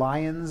have different.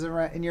 lions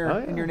around in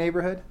your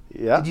neighborhood?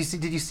 Yeah. Did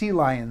you see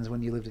lions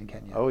when you lived in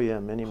Kenya? Oh yeah,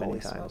 many Holy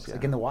times. smokes. Yeah.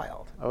 Like in the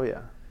wild. Oh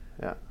yeah.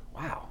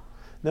 Wow.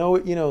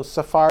 No,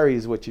 safari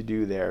is what you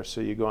do there.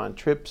 So you go on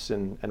trips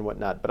and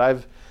whatnot. But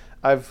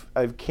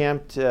I've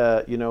camped,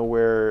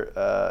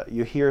 where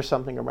you hear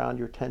something around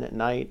your tent at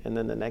night, and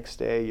then the next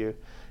day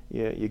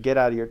you get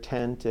out of your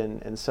tent,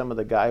 and some of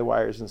the guy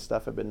wires and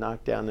stuff have been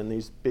knocked down, and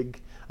these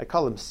big, I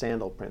call them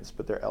sandal prints,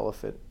 but they're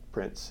elephant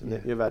prints.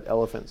 And you've had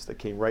elephants that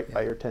came right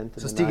by your tent.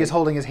 So Stieg is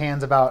holding his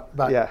hands about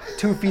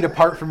 2 feet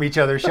apart from each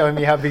other, showing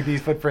me how big these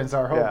footprints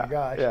are. Oh my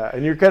gosh. Yeah,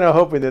 and you're kind of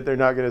hoping that they're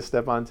not going to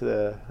step onto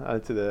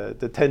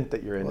the tent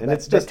that you're in. Well, and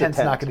it's just tent's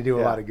not going to do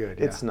a lot of good.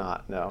 Yeah. It's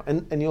not, no.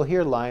 And you'll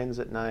hear lions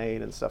at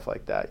night and stuff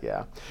like that.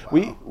 Yeah.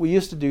 Wow. We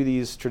used to do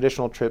these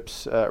traditional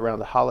trips around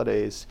the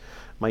holidays.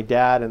 My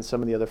dad and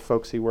some of the other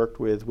folks he worked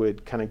with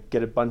would kind of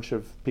get a bunch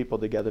of people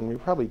together, and we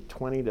were probably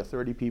 20 to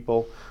 30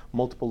 people,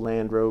 multiple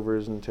Land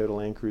Rovers and total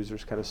Land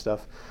Cruisers kind of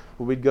stuff.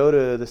 But we'd go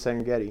to the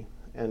Serengeti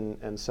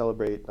and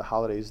celebrate the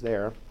holidays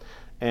there,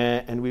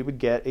 and we would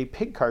get a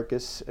pig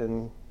carcass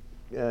and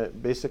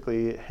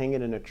basically hang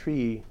it in a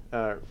tree,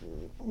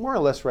 more or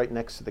less right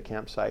next to the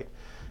campsite.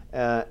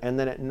 And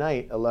then at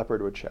night, a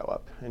leopard would show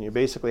up, and you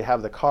basically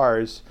have the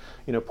cars,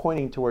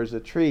 pointing towards the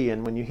tree.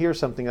 And when you hear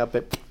something up,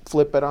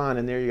 flip it on,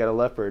 and there you got a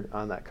leopard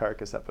on that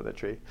carcass up in the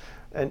tree.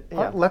 And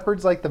aren't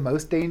leopards like the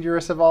most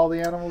dangerous of all the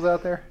animals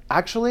out there?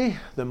 Actually,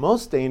 the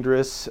most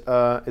dangerous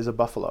is a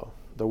buffalo,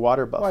 the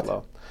water buffalo.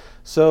 What?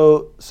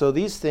 So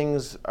these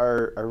things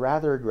are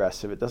rather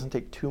aggressive. It doesn't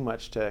take too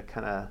much to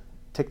kind of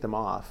tick them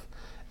off,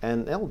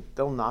 and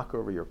they'll knock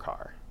over your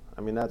car.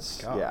 I mean,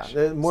 that's,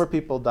 more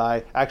people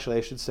die. Actually,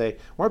 I should say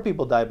more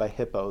people die by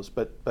hippos,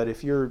 but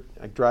if you're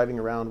driving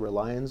around where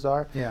lions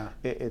are,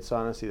 it's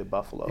honestly the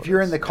buffalo. If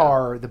you're in the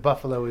car, the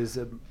buffalo is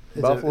a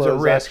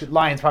risk.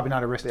 Lion's probably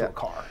not a risk to a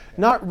car.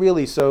 Not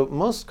really. So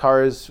most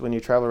cars, when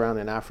you travel around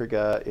in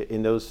Africa,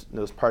 in those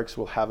parks,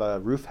 will have a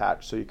roof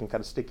hatch, so you can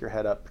kind of stick your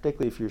head up,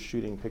 particularly if you're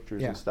shooting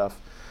pictures and stuff.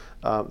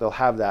 They'll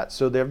have that.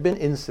 So there have been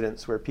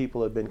incidents where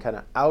people have been kind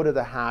of out of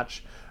the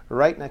hatch,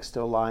 right next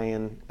to a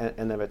lion,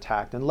 and they've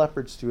attacked. And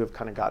leopards too have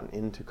kind of gotten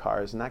into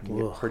cars, and that can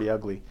get pretty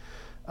ugly.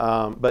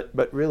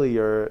 But really,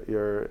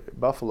 your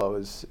buffalo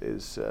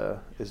is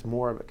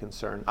more of a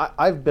concern.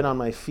 I've been on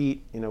my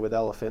feet, with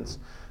elephants.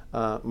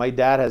 My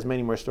dad has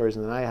many more stories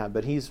than I have,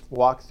 but he's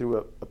walked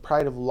through a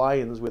pride of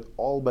lions with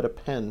all but a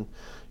pen,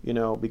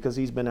 because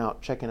he's been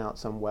out checking out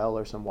some well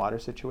or some water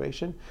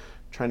situation,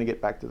 trying to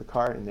get back to the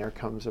car, and there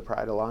comes a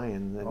pride of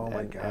lion. And, oh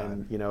my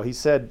God. And he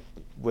said,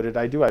 what did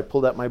I do? I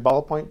pulled out my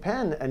ballpoint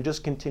pen and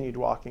just continued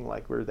walking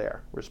like we're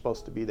there. We're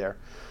supposed to be there.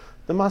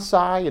 The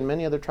Maasai and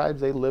many other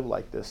tribes, they live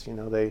like this.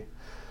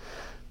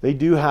 They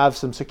do have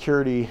some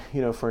security,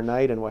 for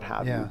night and what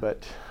have you.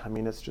 But I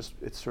mean, it's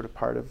sort of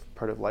part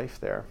of life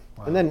there.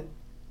 Wow. And then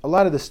a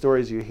lot of the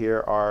stories you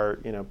hear are,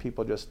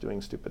 people just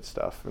doing stupid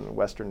stuff, and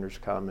Westerners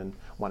come and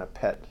want to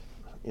pet,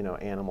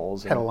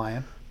 animals. Pet a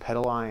lion. Pet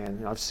a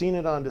lion. I've seen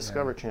it on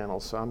Discovery Channel,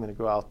 so I'm going to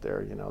go out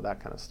there, that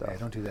kind of stuff. Yeah,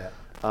 don't do that.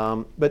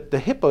 But the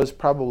hippo is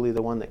probably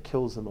the one that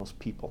kills the most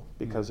people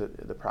because of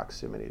the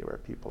proximity to where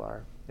people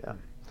are. Yeah.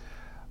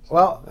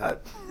 Well,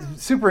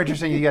 super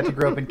interesting. You got to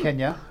grow up in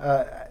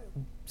Kenya.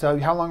 So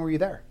how long were you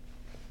there?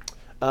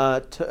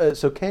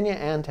 So Kenya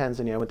and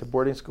Tanzania. I went to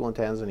boarding school in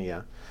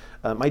Tanzania.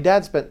 My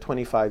dad spent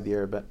 25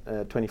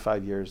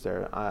 years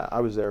there. I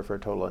was there for a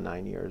total of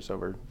 9 years.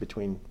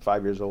 Between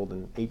 5 years old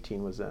and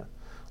 18 was the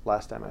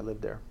last time I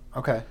lived there.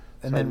 Okay.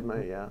 And So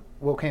then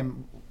what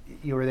came?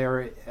 You were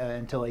there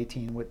until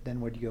 18.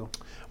 Where'd you go?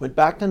 Went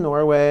back to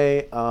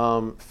Norway,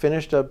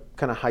 finished up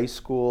kind of high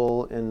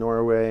school in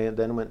Norway, and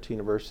then went to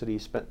university,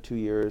 spent 2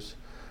 years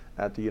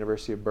at the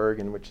University of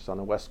Bergen, which is on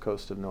the west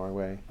coast of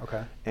Norway.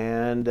 Okay.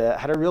 And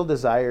had a real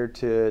desire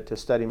to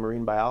study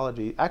marine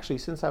biology, actually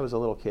since I was a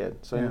little kid.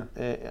 So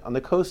on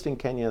the coast in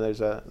Kenya, there's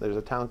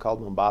a town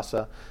called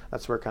Mombasa.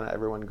 That's where kind of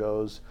everyone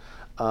goes.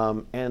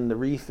 And the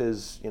reef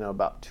is,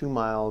 about 2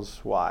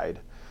 miles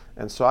wide.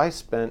 And so I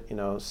spent,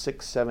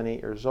 6, 7, 8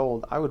 years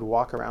old. I would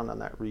walk around on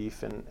that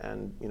reef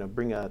and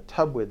bring a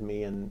tub with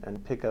me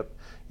and pick up,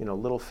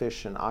 little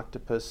fish and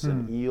octopus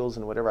and eels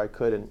and whatever I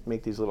could and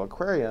make these little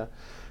aquaria.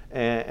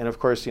 And of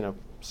course,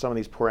 some of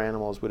these poor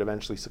animals would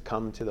eventually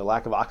succumb to the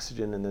lack of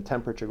oxygen and the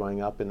temperature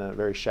going up in a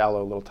very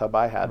shallow little tub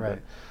I had.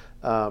 Right.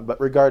 But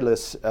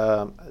regardless,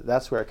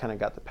 that's where I kind of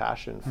got the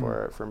passion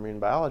for marine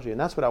biology, and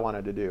that's what I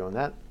wanted to do. And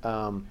that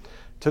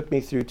took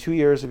me through 2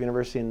 years of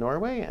university in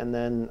Norway, and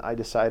then I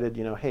decided,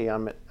 hey,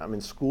 I'm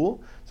in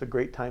school. It's a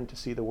great time to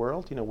see the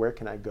world. Where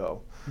can I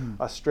go?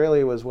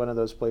 Australia was one of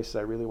those places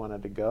I really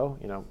wanted to go.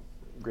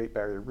 Great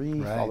Barrier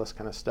Reef, all this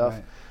kind of stuff.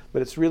 Right.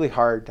 But it's really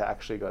hard to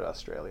actually go to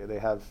Australia. They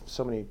have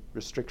so many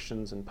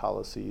restrictions and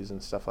policies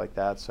and stuff like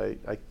that. So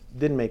I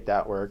didn't make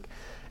that work.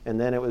 And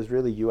then it was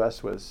really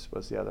U.S. was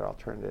the other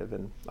alternative.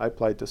 And I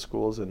applied to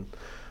schools in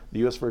the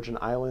U.S. Virgin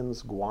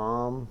Islands,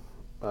 Guam,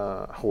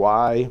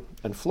 Hawaii,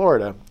 and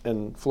Florida.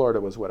 And Florida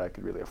was what I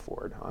could really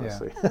afford,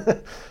 honestly.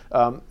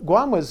 Yeah.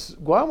 Guam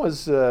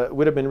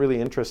would have been really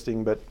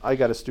interesting, but I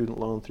got a student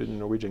loan through the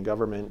Norwegian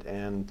government,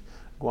 and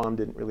Guam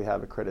didn't really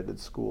have accredited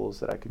schools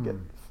that I could get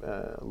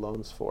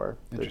loans for.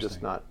 They're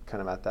just not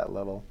kind of at that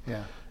level.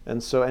 Yeah.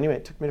 And so anyway,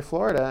 it took me to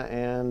Florida.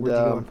 And where'd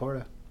you go in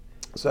Florida?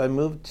 So I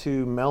moved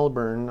to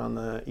Melbourne on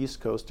the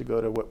East Coast to go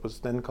to what was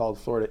then called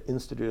Florida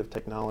Institute of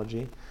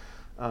Technology.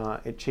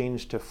 It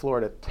changed to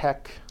Florida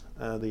Tech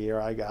the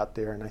year I got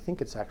there, and I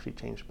think it's actually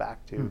changed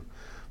back to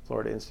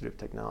Florida Institute of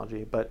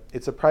Technology. But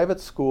it's a private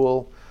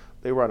school.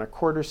 They were on a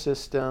quarter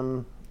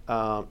system.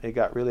 It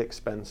got really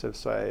expensive,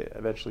 so I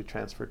eventually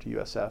transferred to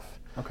USF.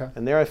 Okay.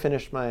 And there I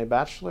finished my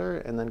bachelor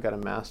and then got a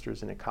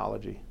master's in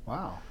ecology.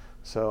 Wow.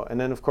 So, and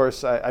then of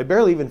course I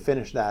barely even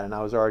finished that, and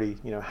I was already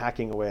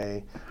hacking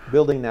away,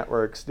 building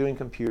networks, doing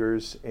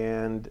computers,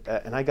 and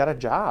I got a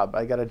job.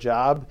 I got a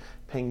job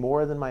paying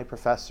more than my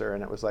professor,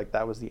 and it was like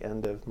that was the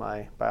end of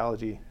my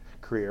biology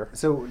career.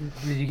 So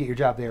did you get your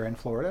job there in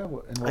Florida?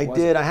 I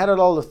did. I had it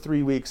all of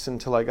 3 weeks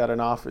until I got an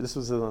offer. This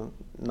was in the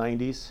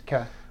 90s.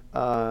 Okay.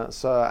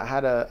 So I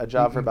had a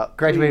job for about 3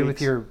 graduated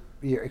weeks. with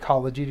your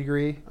ecology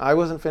degree? I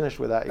wasn't finished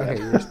with that yet.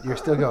 Okay, you're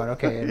still going.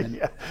 Okay. And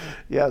then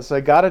Yeah, so I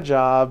got a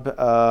job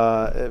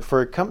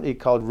for a company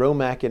called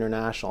Romac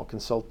International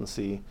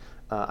Consultancy.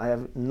 I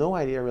have no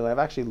idea really. I've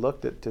actually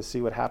looked to see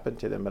what happened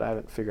to them, but I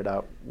haven't figured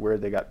out where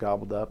they got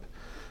gobbled up.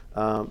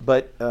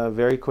 But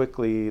very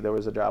quickly there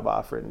was a job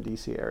offer in the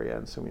DC area,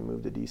 and so we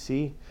moved to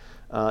DC.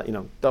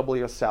 Double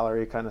your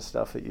salary kind of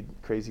stuff,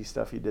 crazy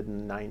stuff you did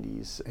in the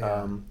 90s.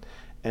 Yeah.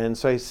 And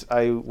so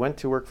I went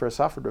to work for a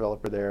software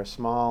developer there,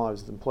 small. I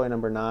was employee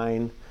number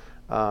 9.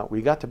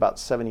 We got to about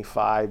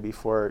 75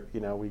 before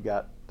we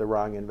got the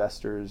wrong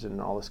investors and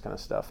all this kind of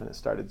stuff, and it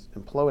started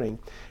imploding.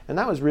 And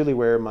that was really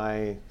where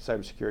my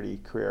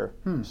cybersecurity career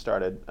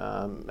started.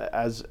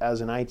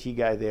 As an IT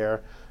guy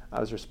there, I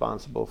was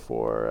responsible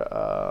for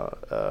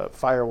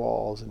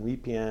firewalls and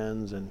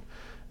VPNs and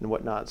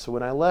whatnot. So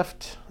when I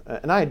left,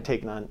 and I had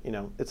taken on,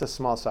 it's a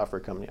small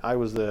software company. I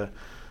was the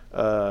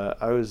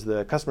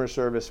customer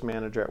service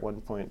manager at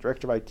one point,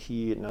 director of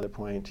IT at another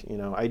point.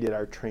 I did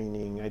our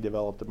training. I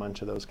developed a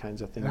bunch of those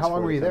kinds of things. And how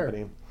long were you there?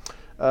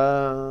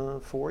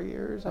 4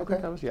 years, I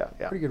think I was. Yeah.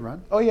 Pretty good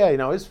run. Oh yeah, it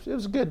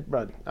was a good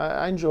run.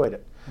 I enjoyed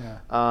it. Yeah.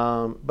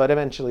 But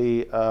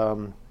eventually,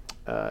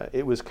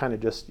 it was kind of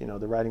just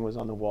the writing was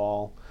on the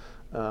wall.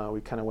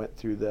 We kind of went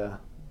through the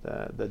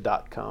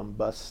 .com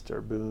bust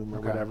or boom or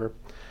whatever,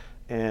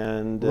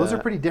 and those are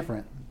pretty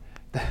different.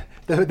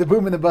 The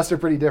boom and the bust are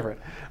pretty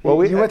different.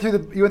 Well, you went through the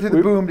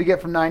boom to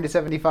get from 9 to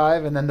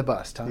 75, and then the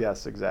bust, huh?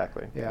 Yes,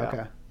 exactly. Yeah.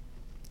 Okay.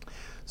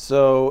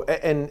 So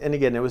and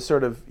again, it was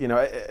sort of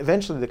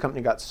eventually the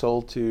company got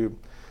sold to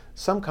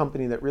some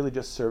company that really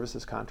just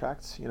services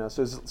contracts.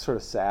 So it's sort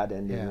of sad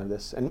ending of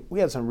this. And we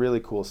had some really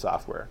cool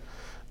software.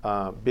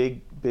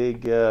 The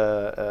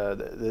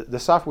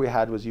software we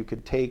had was you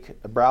could take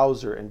a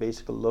browser and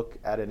basically look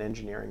at an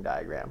engineering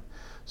diagram.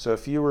 So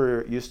if you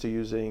were used to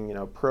using,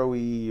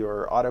 ProE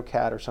or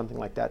AutoCAD or something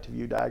like that to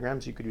view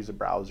diagrams, you could use a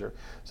browser.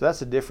 So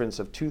that's a difference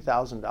of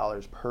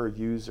 $2,000 per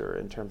user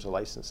in terms of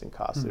licensing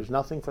costs. There's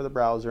nothing for the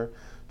browser,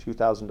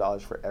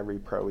 $2,000 for every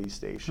ProE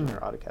station or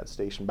AutoCAD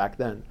station back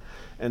then.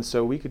 And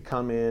so we could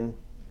come in,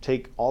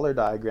 take all their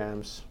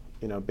diagrams,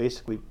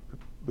 basically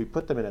we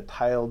put them in a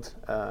tiled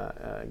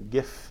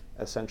GIF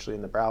essentially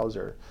in the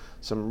browser,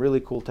 some really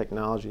cool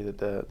technology that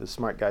the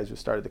smart guys who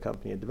started the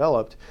company had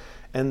developed.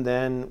 And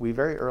then we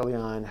very early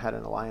on had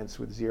an alliance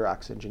with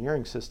Xerox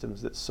Engineering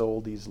Systems that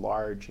sold these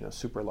large,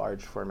 super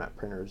large format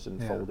printers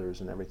and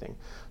folders and everything.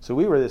 So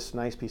we were this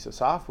nice piece of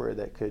software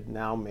that could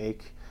now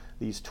make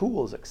these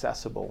tools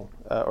accessible,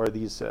 or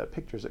these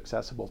pictures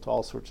accessible to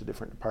all sorts of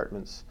different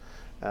departments.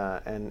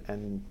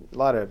 And a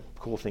lot of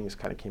cool things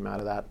kind of came out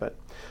of that. But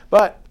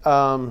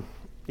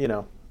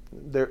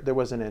there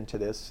was an end to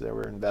this. There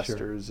were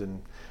investors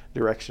and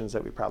directions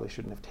that we probably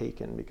shouldn't have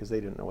taken because they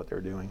didn't know what they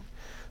were doing.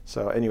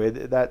 So anyway,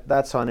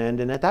 that's on end.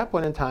 And at that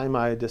point in time,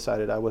 I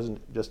decided I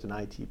wasn't just an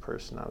IT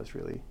person. I was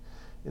really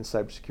in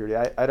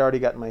cybersecurity. I'd already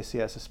gotten my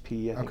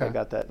CSSP. I think I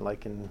got that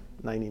in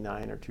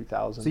 99 or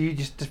 2000. So you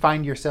just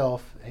defined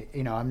yourself,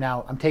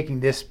 I'm taking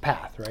this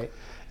path, right?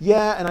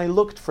 Yeah, and I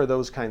looked for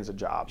those kinds of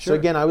jobs. Sure. So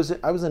again, I was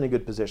in a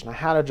good position. I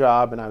had a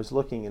job and I was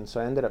looking, and so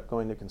I ended up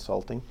going to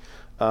consulting.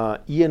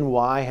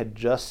 E&Y had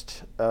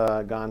just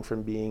gone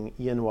from being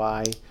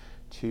E&Y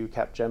to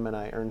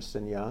Capgemini, Ernst &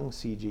 Young,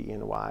 CG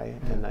E&Y,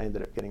 and I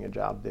ended up getting a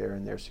job there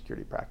in their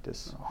security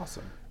practice.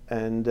 Awesome.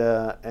 And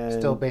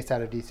still based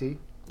out of DC?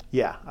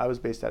 Yeah, I was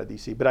based out of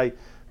DC, but I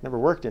never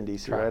worked in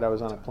DC, right? I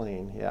was on a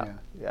plane,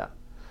 yeah.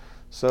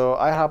 So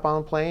I hop on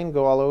a plane,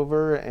 go all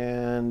over,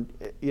 and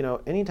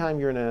anytime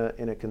you're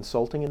in a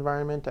consulting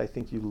environment, I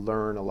think you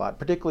learn a lot,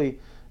 particularly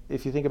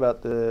if you think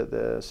about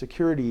the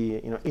security,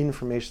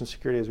 information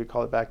security as we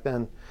call it back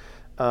then.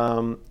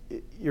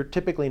 You're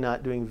typically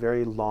not doing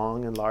very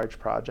long and large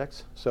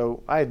projects.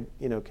 So I had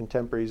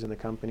contemporaries in the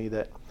company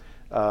that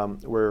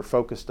were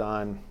focused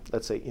on,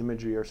 let's say,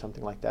 imagery or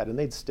something like that, and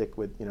they'd stick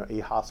with a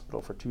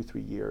hospital for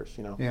 2-3 years,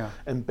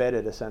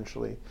 embedded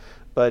essentially.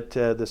 But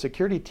the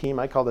security team,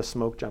 I call the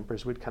smoke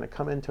jumpers, would kind of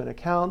come into an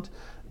account,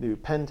 do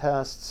pen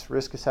tests,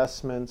 risk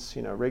assessments,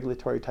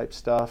 regulatory type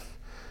stuff.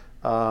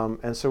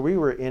 And so we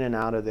were in and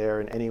out of there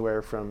in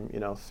anywhere from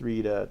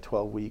 3 to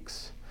 12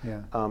 weeks.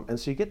 Yeah. And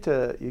so you get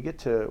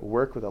to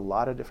work with a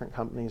lot of different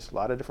companies, a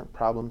lot of different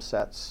problem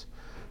sets.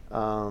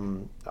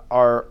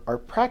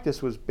 Our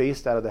practice was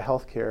based out of the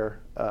healthcare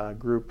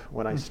group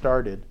when I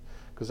started,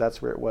 because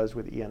that's where it was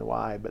with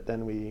E&Y. But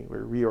then we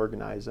were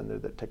reorganized under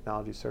the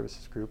technology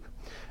services group.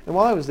 And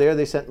while I was there,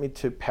 they sent me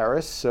to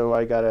Paris. So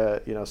I got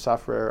a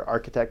software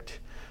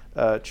architect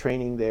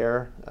training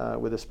there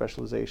with a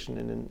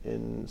specialization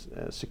in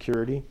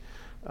security.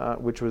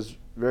 Which was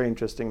very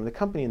interesting. The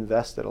company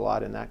invested a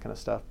lot in that kind of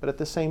stuff, but at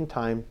the same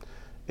time,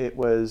 it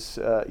was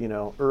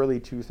early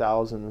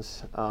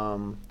 2000s,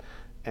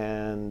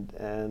 and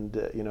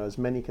as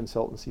many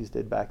consultancies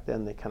did back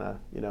then, they kind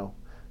of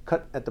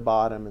cut at the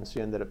bottom, and so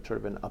you ended up sort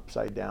of an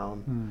upside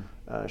down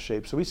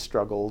shape. So we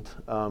struggled.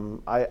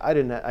 I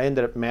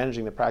ended up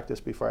managing the practice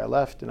before I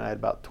left, and I had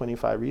about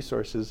 25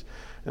 resources,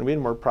 and we had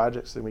more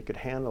projects than we could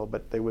handle,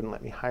 but they wouldn't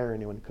let me hire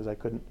anyone because I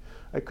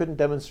couldn't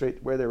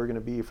demonstrate where they were going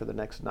to be for the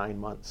next 9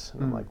 months.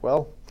 And I'm like,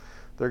 well,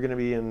 they're going to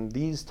be in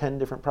these 10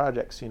 different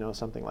projects,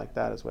 something like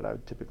that is what I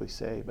would typically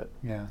say, but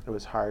it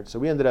was hard. So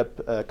we ended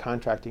up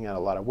contracting out a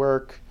lot of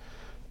work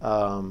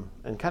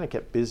and kind of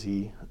kept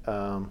busy,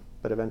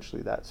 but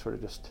eventually that sort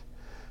of just,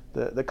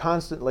 the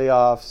constant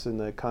layoffs and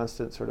the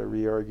constant sort of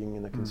reorging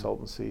in the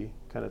consultancy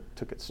kind of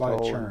took its toll. A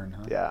lot of churn,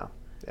 huh? Yeah.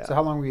 So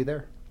how long were you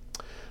there?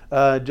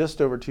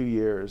 Just over 2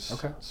 years.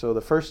 Okay. So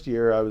the first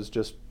year I was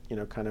just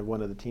kind of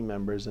one of the team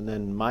members, and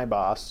then my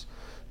boss,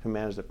 who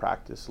managed the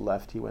practice,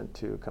 left. He went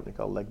to a company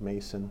called Legg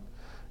Mason,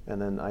 and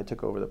then I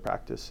took over the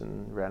practice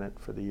and ran it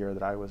for the year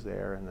that I was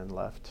there, and then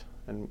left.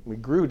 And we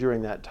grew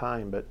during that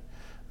time, but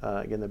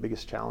again, the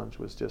biggest challenge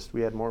was just we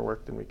had more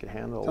work than we could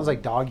handle. Sounds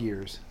like dog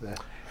years.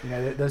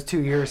 Those 2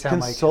 years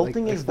sound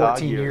consulting like is 14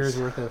 dog years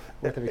worth of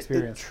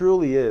experience. It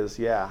truly is,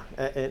 yeah.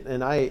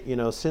 And I,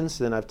 since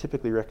then, I've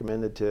typically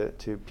recommended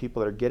to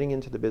people that are getting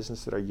into the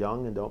business that are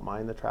young and don't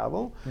mind the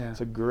travel. Yeah.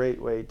 It's a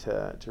great way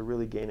to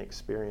really gain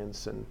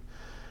experience. And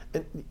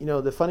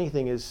the funny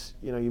thing is,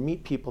 you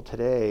meet people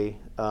today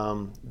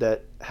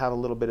that have a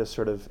little bit of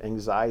sort of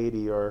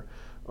anxiety or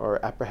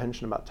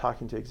apprehension about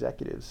talking to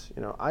executives.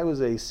 I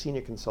was a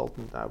senior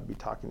consultant. I would be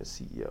talking to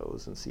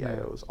CEOs and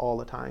CIOs all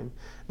the time.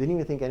 Didn't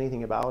even think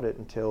anything about it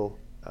until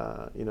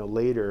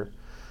later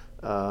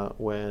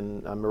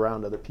when I'm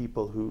around other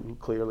people who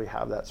clearly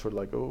have that sort of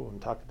like, oh, I'm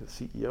talking to the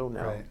CEO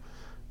now.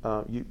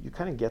 Right. You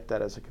kind of get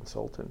that as a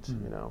consultant,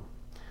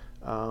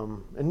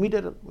 and we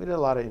did a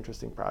lot of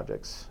interesting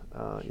projects.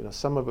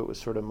 Some of it was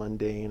sort of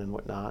mundane and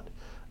whatnot.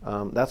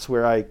 That's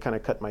where I kind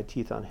of cut my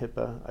teeth on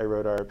HIPAA. I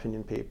wrote our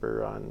opinion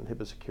paper on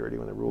HIPAA security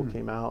when the rule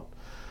came out.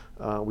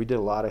 We did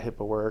a lot of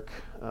HIPAA work.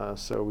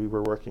 So we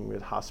were working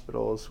with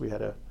hospitals. We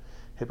had a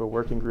HIPAA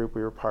working group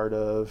we were part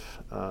of,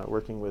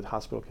 working with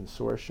hospital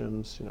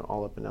consortiums,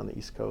 all up and down the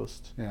East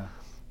Coast. Yeah.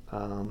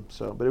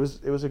 But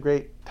it was a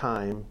great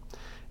time.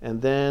 And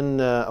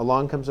then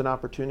along comes an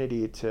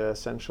opportunity to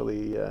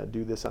essentially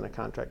do this on a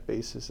contract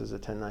basis as a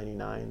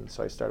 1099.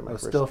 So I started my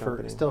first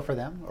company. Still for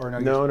them, or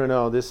no?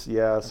 No. This,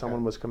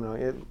 someone was coming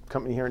out.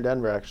 Company here in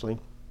Denver, actually,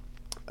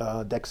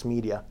 Dex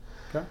Media.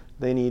 Okay.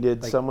 They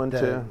needed someone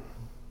to.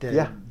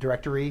 The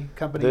directory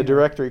company? The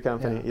directory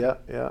company,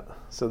 yeah.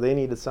 So they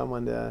needed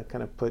someone to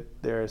kind of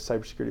put their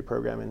cybersecurity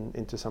program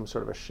into some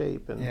sort of a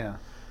shape.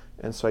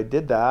 And so I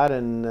did that,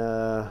 and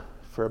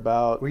for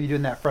about... Were you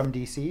doing that from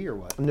DC or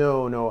what?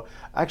 No.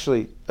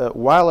 Actually,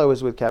 while I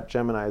was with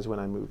Capgemini is when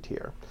I moved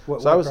here.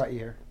 What brought you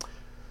here?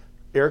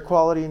 Air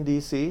quality in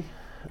DC.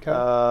 Okay.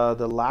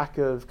 The lack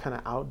of kind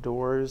of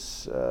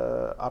outdoors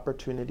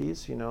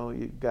opportunities.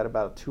 You've got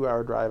about a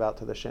 2-hour drive out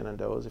to the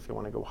Shenandoahs if you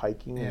want to go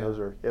hiking. Yeah. Those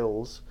are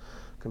hills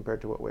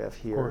compared to what we have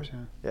here. Of course,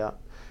 yeah.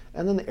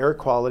 And then the air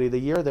quality. The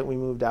year that we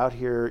moved out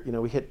here,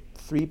 we hit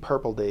 3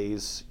 purple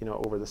days,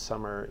 over the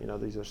summer.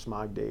 These are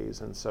smog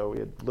days, and so we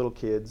had little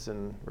kids,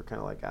 and we're kind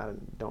of like, I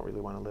don't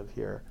really want to live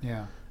here.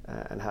 Yeah.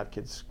 And have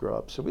kids grow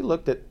up. So we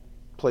looked at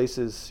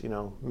places,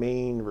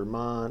 Maine,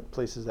 Vermont,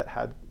 places that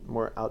had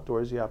more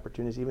outdoorsy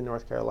opportunities, even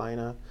North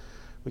Carolina.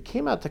 We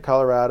came out to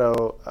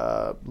Colorado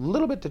a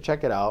little bit to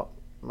check it out.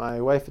 My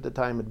wife at the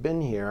time had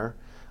been here.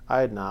 I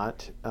had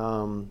not.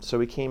 So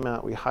we came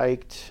out, we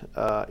hiked,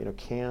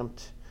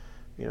 camped,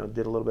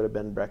 did a little bit of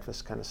bed and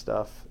breakfast kind of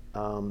stuff.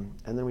 And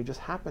then we just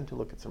happened to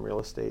look at some real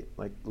estate,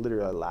 like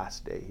literally our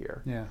last day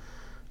here. Yeah.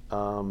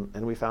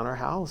 And we found our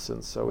house.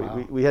 And so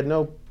Wow. we had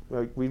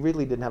we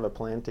really didn't have a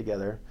plan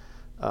together.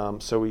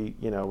 So we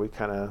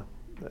kind of,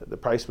 the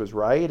price was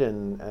right,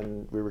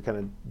 and we were kind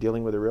of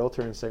dealing with a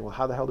realtor and saying, well,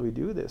 how the hell do we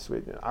do this?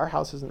 Our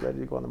house isn't ready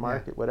to go on the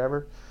market,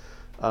 whatever.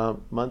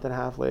 Month and a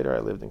half later, I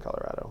lived in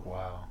Colorado.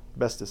 Wow.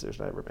 Best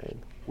decision I ever made.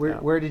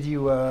 Where did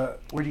you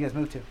guys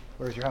move to?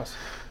 Where's your house?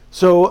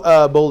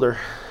 So Boulder.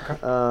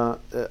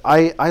 Okay.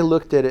 I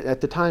looked at it at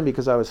the time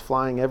because I was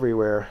flying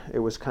everywhere. It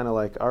was kind of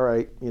like, all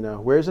right,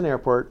 where's an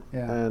airport,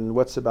 and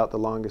what's about the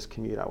longest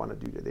commute I want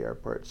to do to the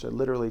airport? So I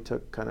literally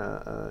took kind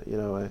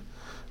of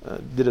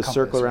did a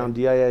circle around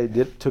DIA.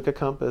 Took a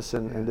compass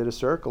and did a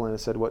circle, and it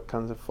said what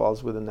kind of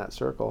falls within that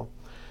circle.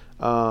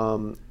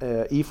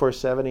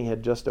 E470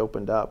 had just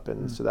opened up,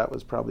 and so that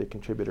was probably a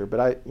contributor.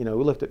 But we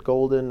looked at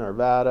Golden,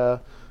 Arvada,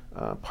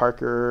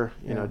 Parker,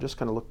 just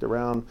kind of looked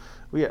around.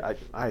 I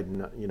had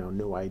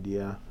no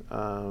idea.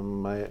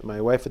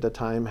 My wife at the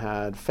time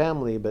had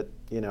family, but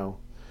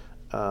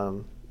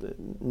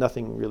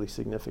nothing really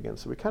significant.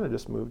 So we kind of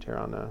just moved here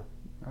on a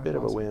bit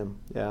of a whim.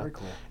 Yeah. Very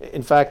cool.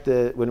 In fact,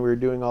 when we were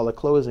doing all the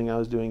closing, I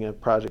was doing a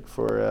project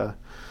for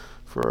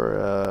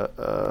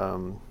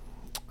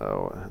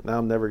now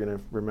I'm never going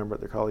to remember what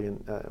they're called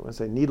again. I want to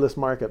say Needless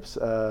Markups,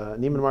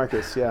 Neiman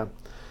Marcus, yeah.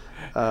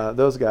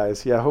 Those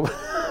guys, yeah.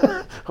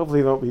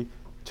 Hopefully they won't be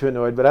too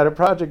annoyed. But I had a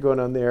project going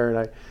on there, and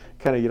I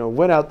kind of,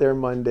 went out there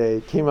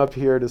Monday, came up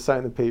here to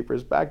sign the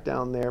papers, back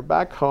down there,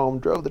 back home,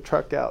 drove the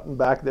truck out and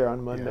back there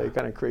on Monday.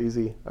 Kind of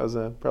crazy. That was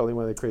probably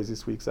one of the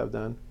craziest weeks I've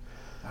done.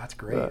 That's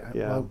great.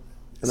 Yeah. Well,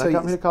 and that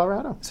got me to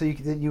Colorado. So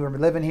you were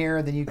living here,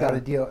 and then you got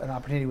an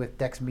opportunity with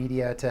Dex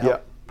Media to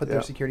help put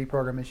their security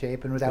program in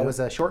shape. And that was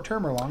a short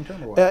term or long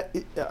term or what?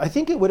 I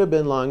think it would have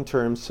been long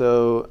term.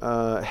 So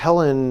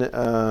Helen,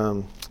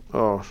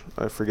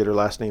 I forget her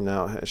last name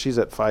now. She's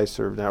at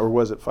Fiserv now, or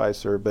was at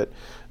Fiserv,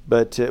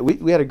 but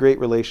we had a great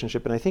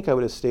relationship, and I think I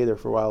would have stayed there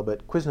for a while.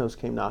 But Quiznos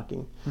came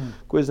knocking.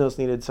 Quiznos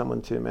needed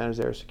someone to manage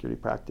their security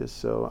practice,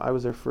 so I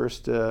was their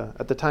first.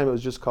 At the time, it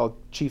was just called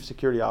Chief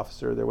Security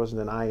Officer. There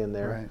wasn't an I in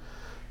there.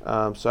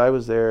 Right. So I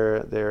was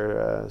their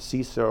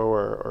CISO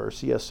or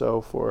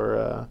CSO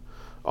for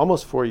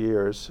almost 4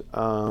 years.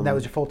 And that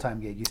was your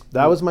full-time gig?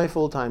 That was my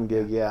full-time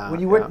gig, yeah.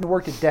 When you went and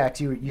worked at Dex,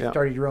 you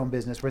started your own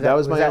business. That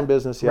was my own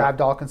business, yeah.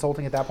 Rabdahl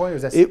Consulting at that point, or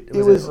was that it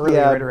was an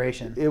earlier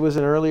iteration? It was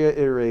an earlier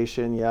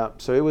iteration, yeah.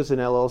 So it was an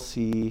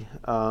LLC.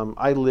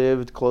 I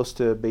lived close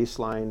to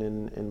Baseline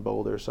in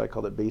Boulder, so I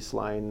called it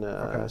Baseline.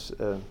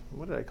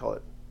 What did I call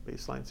it?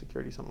 Baseline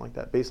Security, something like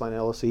that. Baseline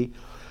LLC.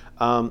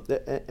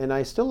 And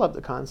I still love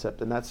the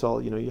concept, and that's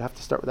all. You have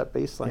to start with that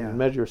baseline and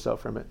measure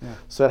yourself from it. Yeah.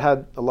 So it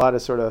had a lot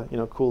of sort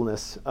of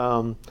coolness.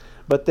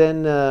 But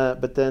then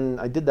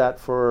I did that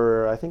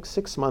for I think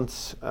 6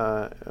 months.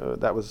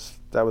 That was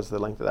the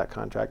length of that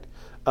contract.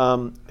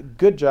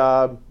 Good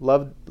job.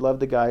 Loved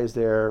the guys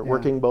there.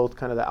 Working both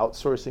kind of the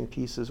outsourcing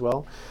piece as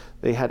well.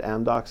 They had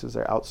Amdocs as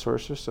their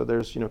outsourcer, so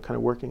there's kind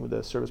of working with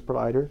a service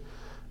provider.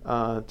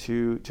 Or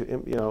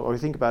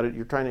think about it,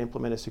 you're trying to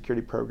implement a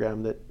security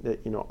program that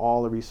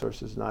all the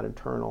resources not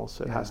internal,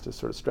 so it has to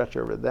sort of stretch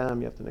over to them.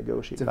 You have to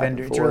negotiate.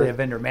 It's really a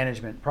vendor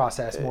management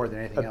process more than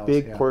anything else. A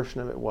big portion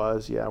of it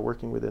was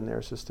working within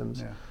their systems.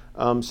 Yeah.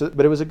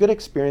 But it was a good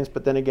experience.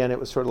 But then again, it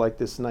was sort of like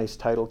this nice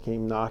title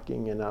came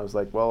knocking, and I was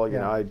like, well,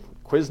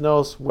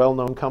 Quiznos,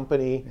 well-known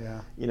company,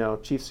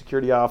 Chief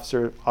Security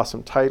Officer,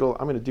 awesome title.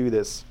 I'm going to do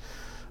this.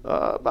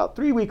 About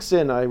 3 weeks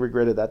in, I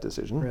regretted that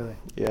decision. Really?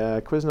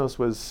 Yeah, Quiznos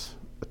was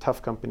a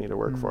tough company to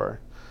work for.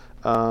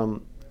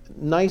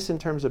 Nice in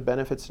terms of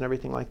benefits and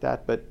everything like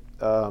that, but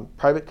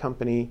private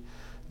company,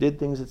 did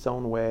things its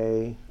own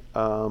way,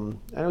 and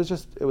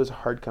it was a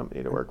hard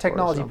company to work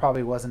Technology for. So.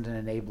 probably wasn't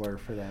an enabler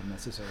for them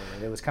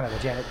necessarily. It was kind of a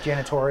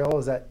janitorial.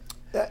 Is that?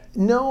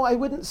 No, I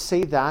wouldn't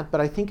say that,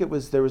 but I think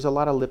there was a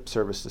lot of lip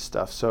service to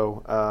stuff.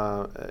 So,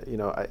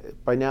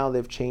 by now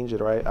they've changed it,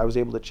 or I was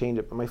able to change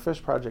it. But my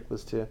first project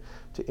was to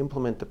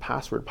implement the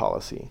password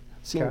policy.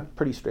 It seemed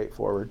pretty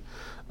straightforward.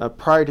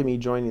 Prior to me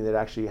joining, they'd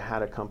actually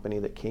had a company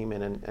that came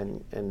in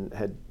and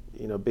had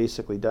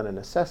basically done an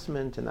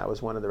assessment, and that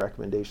was one of the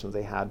recommendations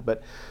they had.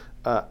 But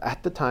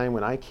at the time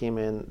when I came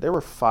in, there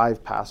were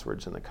 5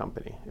 passwords in the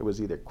company. It was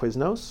either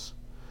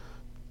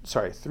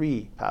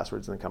 3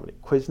 passwords in the company: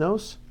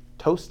 Quiznos,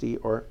 Toasty,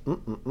 or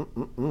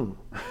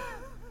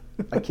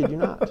I kid you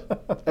not.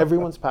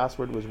 Everyone's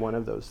password was one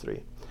of those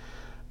 3.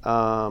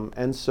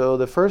 And so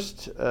the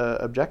first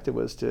objective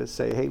was to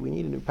say, hey, we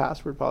need a new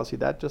password policy.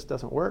 That just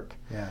doesn't work.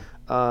 Yeah.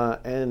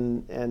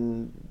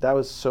 And that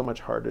was so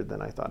much harder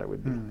than I thought it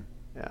would be.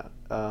 Yeah.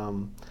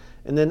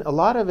 And then a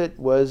lot of it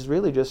was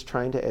really just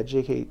trying to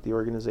educate the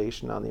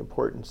organization on the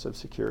importance of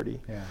security.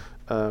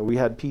 Yeah. We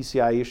had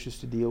PCI issues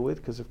to deal with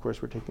because, of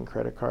course, we're taking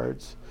credit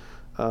cards.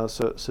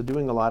 So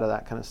doing a lot of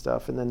that kind of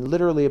stuff. And then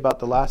literally about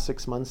the last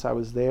 6 months I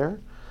was there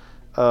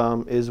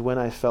is when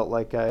I felt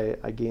like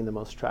I gained the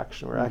most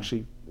traction. We're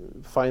actually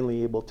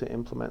finally able to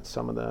implement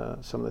some of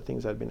the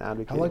things I'd been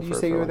advocating for. How long did you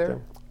say you were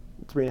there?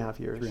 3.5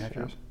 years. 3.5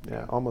 years.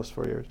 Yeah, almost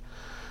 4 years.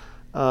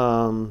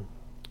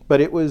 But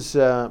it was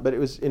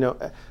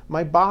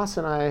my boss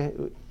and I,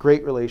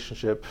 great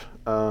relationship.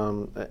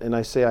 And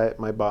I say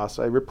my boss,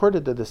 I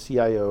reported to the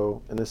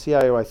CIO, and the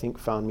CIO I think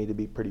found me to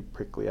be pretty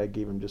prickly. I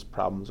gave him just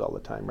problems all the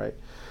time, right?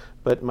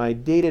 But my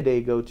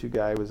day-to-day go-to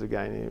guy was a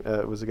guy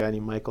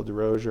named Michael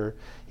DeRozier.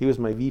 He was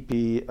my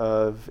VP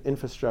of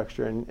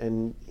infrastructure,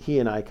 and he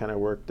and I kind of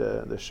worked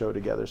the show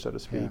together, so to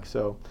speak.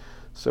 Yeah.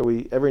 So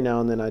we every now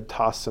and then I'd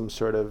toss some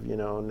sort of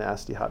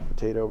nasty hot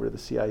potato over to the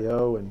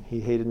CIO, and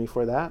he hated me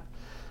for that.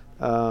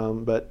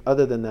 But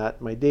other than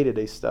that, my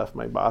day-to-day stuff,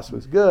 my boss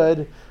was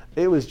good.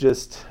 It was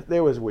just,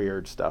 there was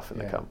weird stuff in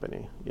the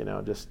company.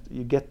 Just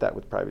you get that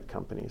with private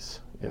companies.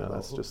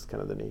 That's just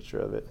kind of the nature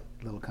of it.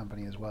 Little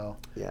company as well.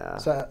 Yeah.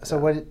 So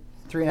what?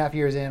 3.5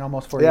 years in,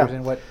 almost 4 years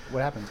in, what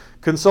happened?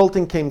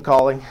 Consulting came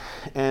calling,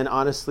 and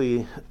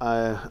honestly,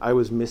 I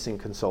was missing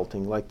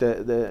consulting. Like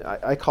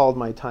I called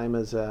my time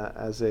as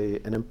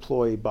an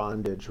employee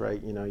bondage,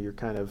 right? You're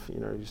kind of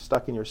you're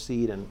stuck in your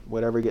seat, and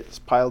whatever gets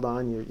piled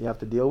on, you have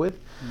to deal with.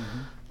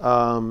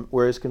 Mm-hmm.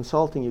 Whereas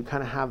consulting, you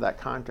kind of have that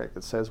contract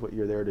that says what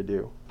you're there to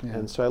do. Yeah.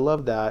 And so I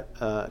love that.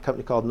 A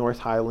company called North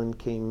Highland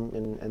came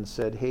in and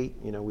said, hey,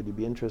 would you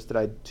be interested?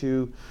 I had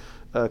 2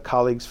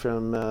 colleagues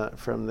from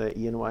the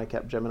E&Y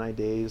Capgemini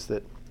days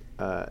that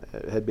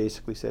had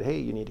basically said, hey,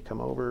 you need to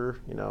come over.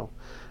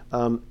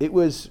 It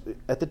was,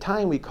 at the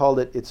time we called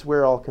it's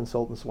where all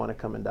consultants want to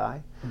come and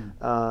die.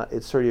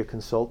 It's sort of a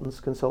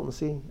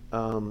consultancy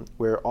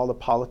where all the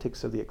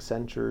politics of the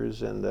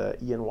Accentures and the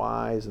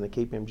E&Ys and the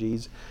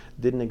KPMGs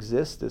didn't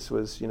exist. This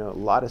was a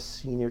lot of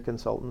senior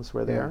consultants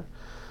were there.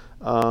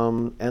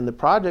 And the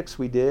projects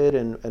we did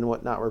and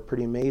whatnot were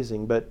pretty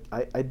amazing, but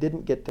I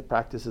didn't get to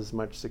practice as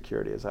much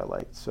security as I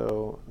liked.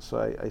 So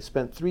I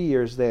spent 3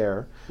 years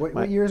there.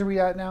 What years are we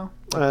at now?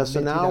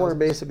 So now we're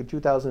basically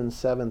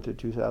 2007 through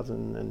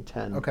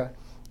 2010. Okay.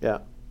 Yeah.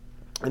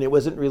 And it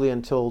wasn't really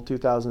until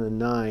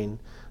 2009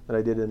 that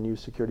I did a new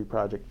security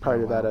project.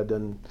 Prior to that, I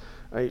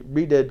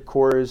redid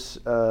Core's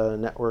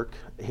network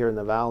here in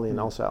the Valley and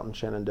also out in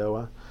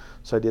Shenandoah.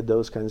 So I did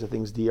those kinds of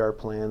things, DR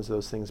plans,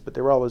 those things, but they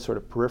were always sort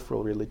of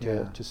peripheral really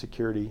to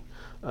security.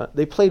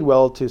 They played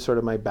well to sort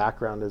of my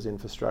background as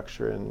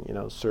infrastructure and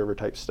server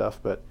type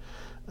stuff, but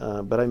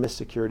I missed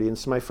security. And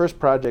so my first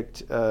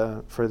project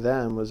for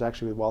them was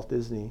actually with Walt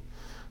Disney.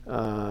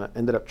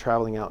 Ended up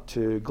traveling out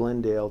to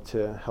Glendale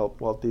to help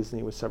Walt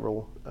Disney with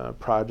several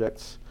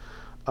projects.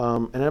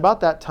 And at about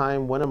that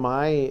time, one of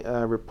my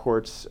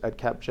reports at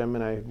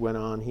Capgemini went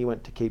on. He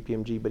went to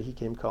KPMG, but he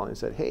came calling and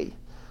said, hey,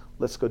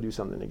 let's go do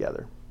something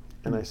together.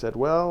 And I said,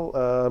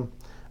 well,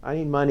 I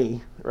need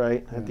money,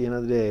 right, at the end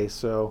of the day.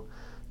 So,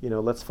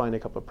 let's find a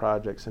couple of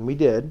projects. And we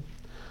did.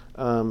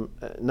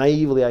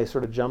 Naively, I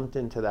sort of jumped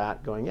into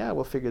that going, yeah,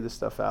 we'll figure this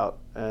stuff out.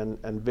 And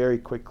very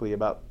quickly,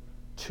 about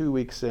 2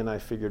 weeks in, I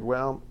figured,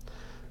 well,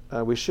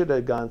 we should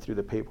have gone through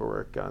the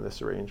paperwork on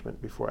this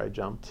arrangement before I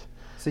jumped.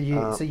 So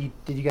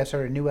did you guys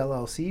start a new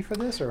LLC for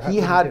this, or he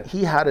had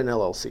an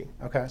LLC.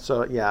 Okay.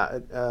 So yeah,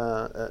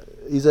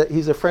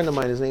 he's a friend of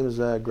mine. His name is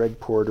Greg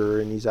Porter,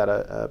 and he's out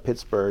of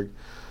Pittsburgh.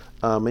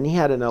 And he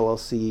had an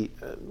LLC.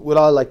 What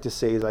I like to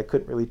say is I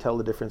couldn't really tell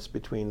the difference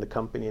between the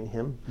company and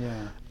him.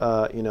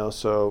 Yeah.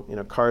 So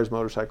cars,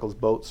 motorcycles,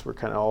 boats were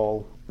kind of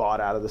all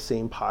bought out of the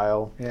same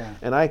pile. Yeah.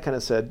 And I kind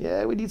of said,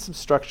 yeah, we need some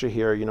structure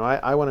here.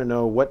 I want to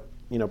know what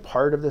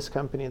part of this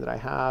company that I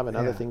have and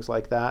other things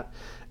like that.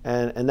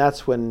 And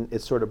that's when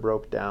it sort of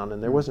broke down,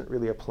 and there wasn't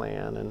really a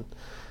plan.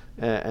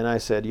 And I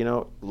said,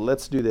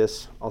 let's do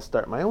this. I'll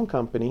start my own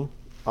company.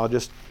 I'll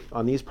just,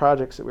 on these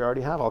projects that we already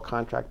have, I'll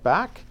contract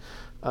back.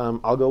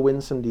 I'll go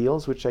win some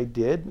deals, which I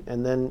did,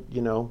 and then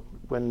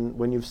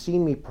when you've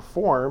seen me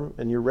perform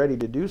and you're ready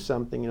to do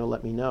something,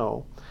 let me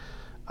know.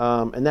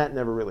 And that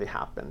never really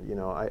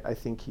happened. I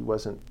think he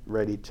wasn't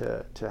ready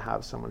to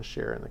have someone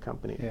share in the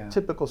company. Yeah.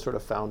 Typical sort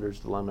of founder's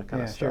dilemma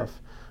kind of sure.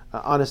 stuff.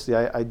 Honestly,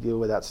 I deal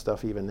with that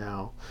stuff even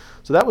now.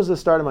 So that was the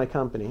start of my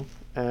company,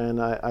 and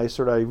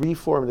I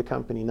reformed the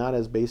company not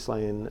as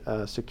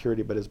Baseline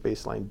Security, but as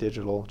Baseline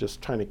Digital,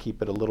 just trying to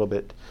keep it a little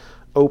bit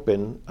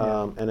open,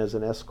 and as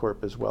an S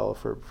corp as well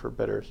for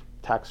better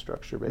tax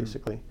structure,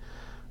 basically.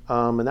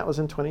 And that was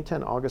in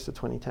 2010, August of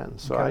 2010.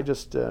 So Okay. I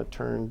just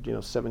turned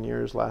 7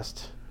 years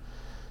last.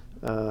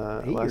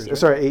 8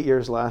 years, right? 8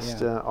 years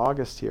last Yeah.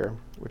 August here,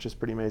 which is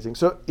pretty amazing.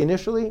 So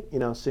initially,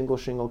 single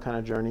shingle kind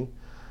of journey.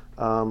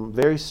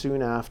 Very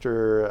soon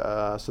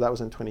after, so that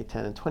was in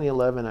 2010. In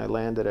 2011, I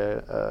landed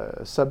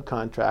a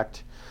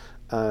subcontract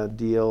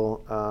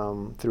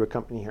deal through a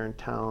company here in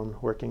town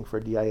working for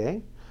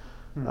DIA.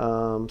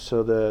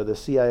 So the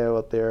CIO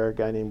out there, a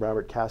guy named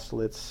Robert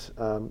Kastelitz,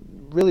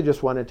 really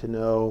just wanted to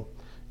know,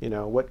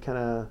 what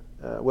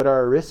are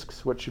our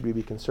risks? What should we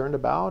be concerned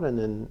about? And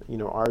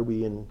then, are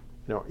we in,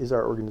 is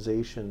our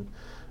organization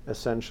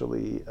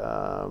essentially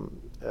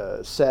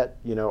set,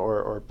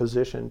 or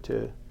positioned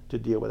to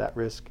deal with that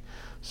risk?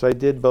 So I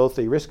did both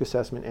a risk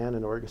assessment and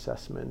an org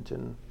assessment,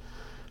 and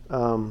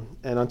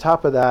on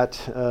top of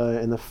that,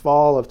 in the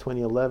fall of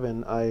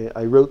 2011,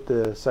 I wrote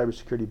the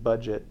cybersecurity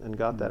budget and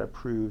got that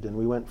approved, and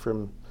we went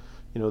from,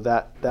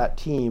 that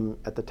team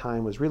at the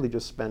time was really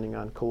just spending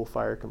on coal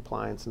fire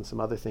compliance and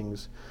some other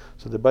things,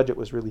 so the budget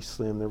was really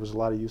slim. There was a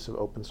lot of use of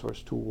open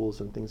source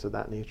tools and things of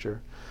that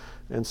nature,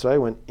 and so I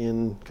went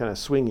in kind of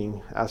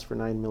swinging, asked for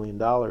 $9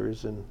 million,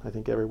 and I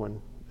think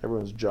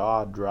everyone's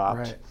jaw dropped.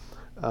 Right.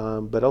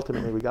 But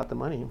ultimately, we got the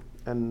money,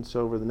 and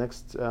so over the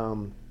next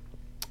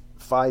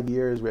 5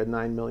 years, we had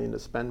 $9 million to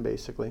spend,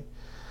 basically,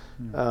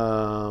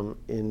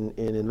 in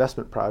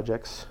investment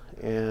projects,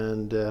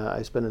 and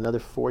I spent another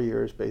 4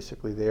 years,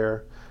 basically,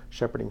 there,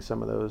 shepherding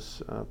some of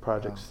those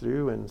projects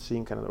through and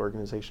seeing kind of the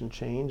organization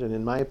change, and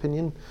in my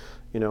opinion,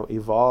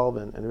 evolve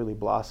and really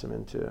blossom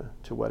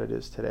into what it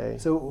is today.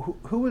 So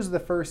who was the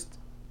first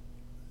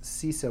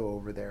CISO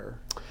over there?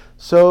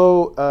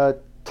 So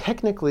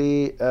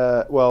technically,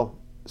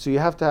 so you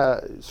have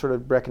to sort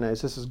of recognize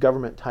this is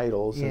government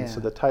titles, and so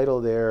the title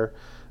there,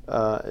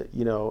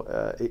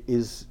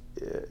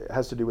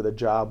 has to do with a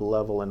job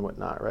level and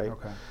whatnot, right?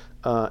 Okay.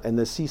 And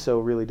the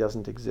CISO really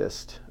doesn't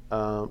exist.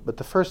 But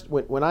the first,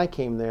 when I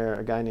came there,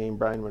 a guy named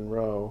Brian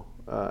Monroe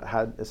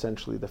had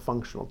essentially the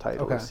functional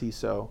title of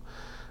CISO.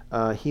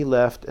 He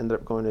left, ended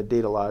up going to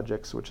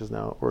DataLogix, which is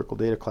now Oracle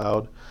Data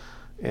Cloud,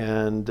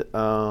 and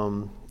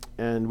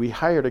we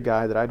hired a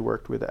guy that I'd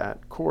worked with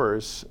at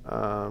Coors,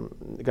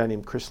 a guy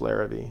named Chris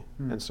Larrabee.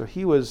 And so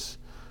he was,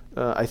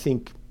 I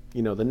think,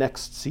 the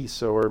next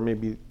CISO, or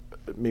maybe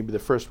the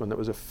first one that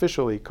was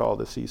officially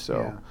called a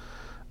CISO.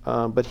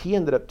 But he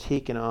ended up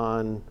taking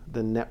on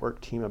the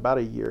network team about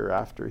a year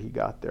after he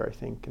got there, I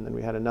think. And then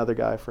we had another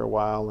guy for a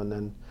while, and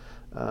then,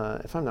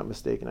 if I'm not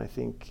mistaken, I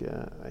think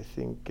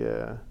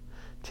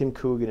Tim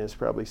Coogan is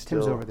probably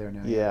still. Tim's over there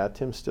now. Yeah,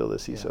 Tim's still the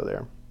CISO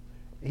there.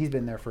 He's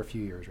been there for a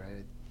few years,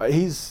 right?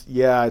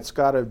 It's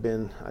got to have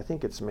been, I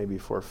think it's maybe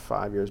 4 or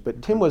 5 years,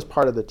 but Tim was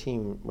part of the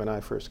team when I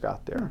first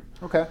got there.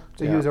 Okay,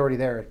 so he was already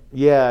there.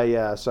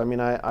 Yeah. So I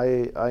mean,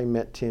 I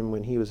met Tim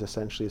when he was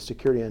essentially a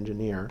security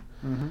engineer,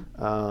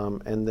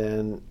 and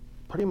then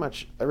pretty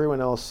much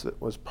everyone else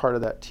that was part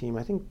of that team.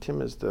 I think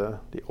Tim is the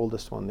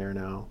oldest one there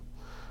now.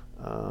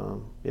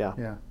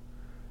 Yeah.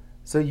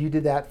 So you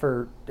did that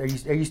for? Are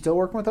you still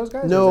working with those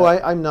guys? No,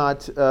 I'm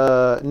not.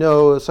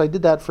 No, so I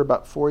did that for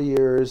about 4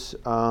 years,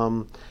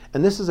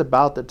 and this is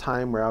about the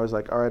time where I was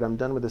like, all right, I'm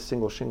done with the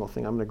single shingle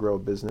thing. I'm going to grow a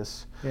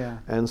business. Yeah.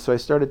 And so I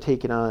started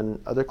taking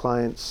on other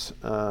clients,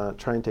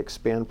 trying to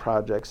expand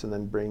projects, and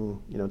then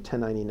bring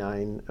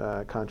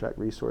 1099 contract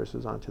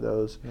resources onto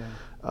those. Yeah.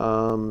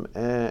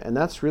 And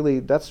that's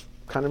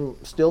kind of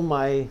still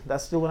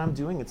what I'm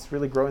doing. It's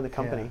really growing the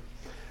company. Yeah.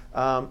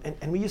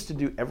 And we used to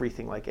do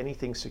everything, like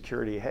anything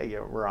security. Hey,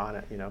 we're on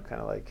it,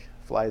 kind of like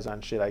flies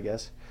on shit, I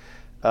guess.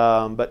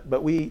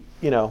 But we,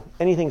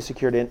 anything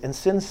security. And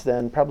since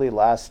then, probably the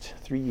last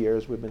 3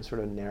 years, we've been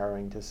sort of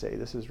narrowing to say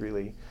this is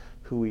really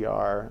who we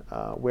are.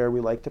 Where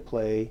we like to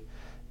play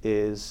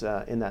is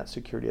in that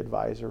security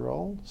advisor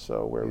role.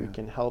 So where we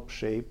can help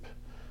shape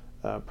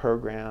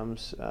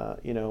programs.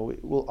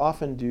 We'll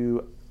often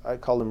do, I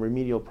call them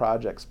remedial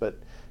projects, but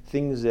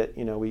things that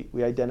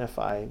we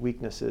identify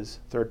weaknesses.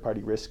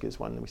 Third-party risk is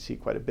one that we see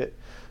quite a bit,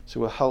 so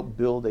we'll help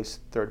build a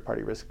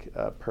third-party risk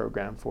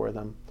program for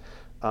them.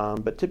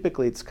 But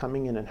typically, it's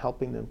coming in and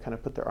helping them kind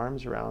of put their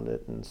arms around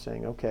it and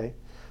saying, okay,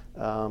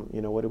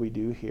 what do we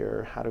do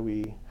here? How do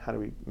we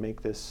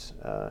make this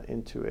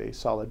into a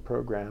solid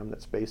program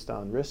that's based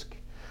on risk,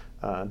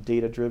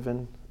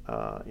 data-driven,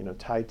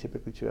 tied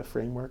typically to a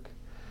framework,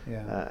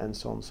 and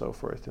so on and so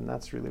forth. And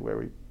that's really where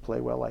we play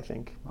well, I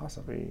think.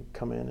 Awesome. We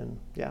come in and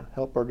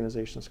help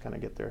organizations kind of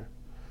get their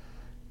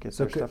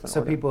stuff in order.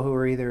 So people who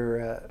are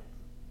either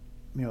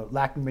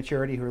lacking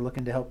maturity who are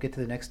looking to help get to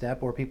the next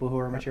step, or people who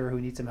are mature who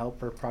need some help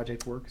for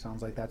project work.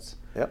 Sounds like that's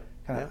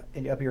kind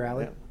of up your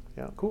alley.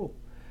 Yeah. Cool.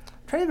 I'm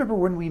trying to remember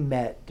when we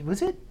met.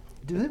 Was it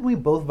we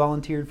both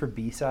volunteered for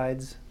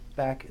B-Sides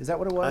back? Is that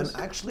what it was?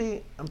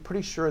 I'm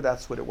pretty sure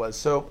that's what it was.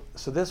 So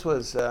this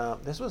was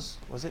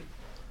it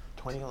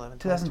 2011,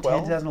 2010,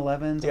 2012?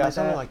 2011,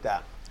 something like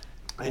that.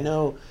 I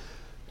know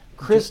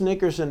Chris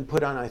Nickerson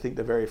put on, I think,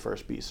 the very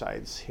first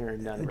B-Sides here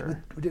in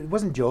Denver.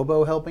 Wasn't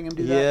Jobo helping him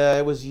do that? Yeah,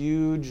 it was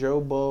you,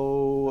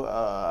 Jobo,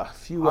 a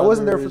few others. I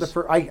wasn't there for the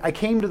first. I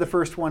came to the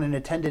first one and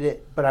attended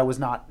it, but I was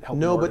not helping.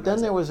 No, but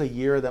then there was a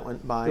year that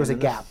went by. There was a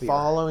and gap. The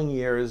following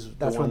year is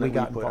that's the one when we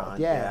got put involved.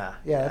 on. Yeah,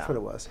 that's what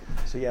it was.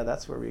 So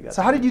that's where we got.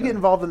 So how did you get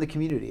involved in the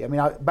community? I mean,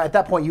 but at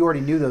that point you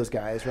already knew those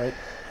guys, right?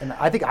 And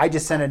I think I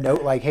just sent a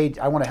note like, "Hey,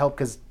 I want to help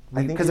because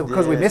we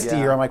missed a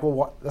year." I'm like,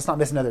 "Well, let's not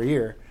miss another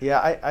year."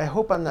 Yeah, I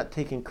hope I'm not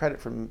taking credit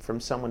from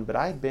someone, but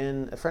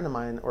a friend of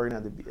mine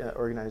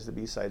organized the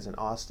B-Sides in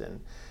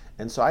Austin,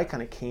 and so I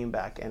kind of came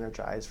back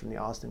energized from the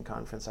Austin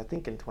conference, I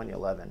think in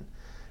 2011,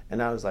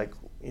 and I was like,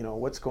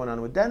 what's going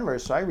on with Denver?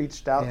 So I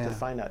reached out to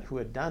find out who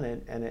had done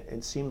it, and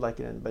it seemed like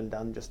it had been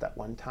done just that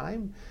one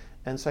time,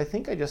 and so I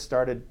think I just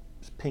started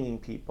pinging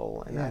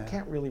people, and I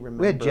can't really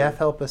remember. We had Jeff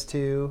help us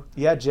too.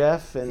 Yeah,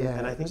 Jeff,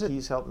 and I think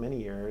he's helped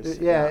many years.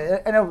 Yeah,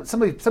 I know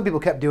some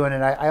people kept doing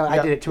it.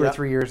 I did it 2 or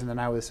 3 years, and then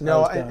I was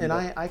done,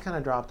 I kind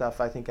of dropped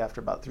off. I think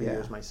after about 3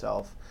 years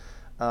myself.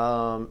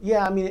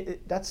 I mean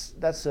that's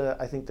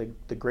I think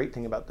the great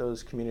thing about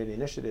those community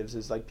initiatives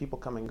is like people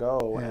come and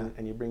go,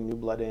 and you bring new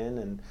blood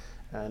in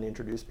and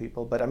introduce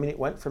people. But I mean, it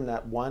went from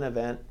that one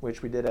event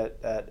which we did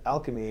at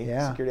Alchemy,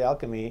 Security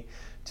Alchemy,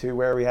 to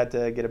where we had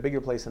to get a bigger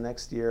place the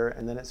next year,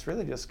 and then it's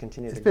really just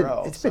continued to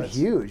grow. It's been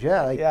huge,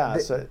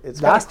 So it's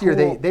last year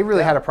they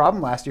really had a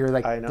problem last year.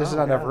 Like there's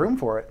not enough room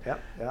for it. Yeah.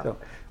 So,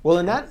 well,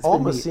 and that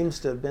almost seems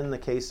to have been the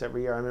case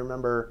every year. I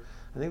remember,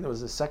 I think there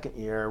was the second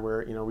year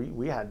where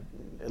we had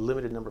a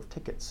limited number of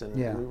tickets and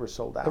we were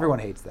sold out. Everyone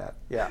hates that.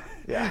 Yeah.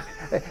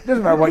 It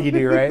doesn't matter what you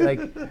do, right? Like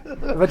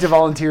a bunch of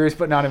volunteers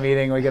putting on a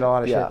meeting, we get a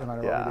lot of shit no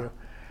matter what we do.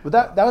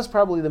 But that was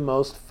probably the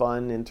most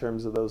fun in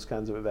terms of those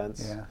kinds of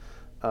events. Yeah.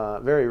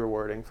 Very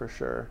rewarding for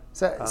sure.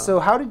 So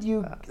how did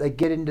you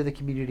get into the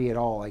community at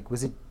all? Like,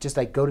 was it just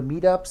like go to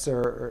meetups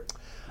or?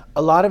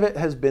 A lot of it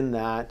has been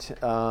that,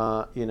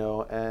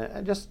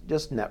 and just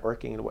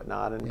networking and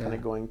whatnot, and kind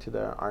of going to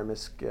the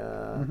ARMISC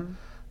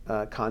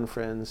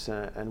conference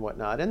and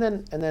whatnot, and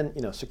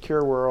then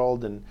Secure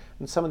World and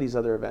some of these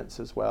other events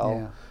as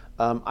well.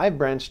 I've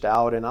branched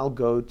out, and I'll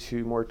go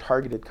to more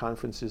targeted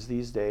conferences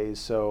these days.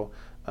 So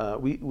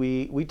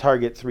we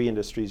target 3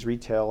 industries: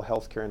 retail,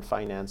 healthcare, and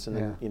finance. And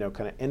then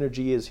kind of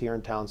energy is here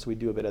in town, so we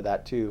do a bit of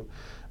that too.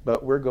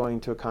 But we're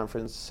going to a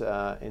conference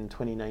in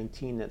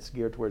 2019 that's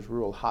geared towards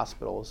rural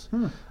hospitals.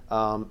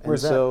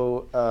 Where's that?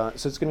 So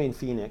it's going to be in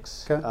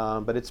Phoenix. Okay.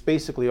 But it's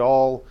basically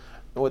all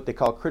what they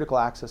call critical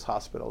access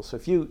hospitals. So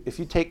if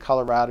you take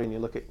Colorado and you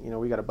look at,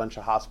 we got a bunch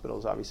of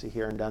hospitals obviously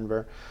here in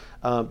Denver.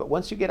 But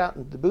once you get out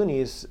into the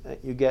boonies,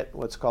 you get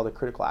what's called a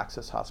critical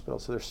access hospital.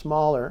 So they're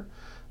smaller.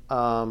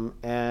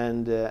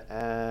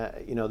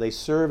 They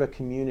serve a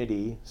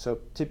community. So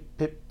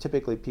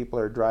typically people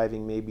are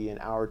driving maybe an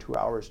hour, 2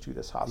 hours to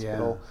this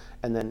hospital,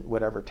 and then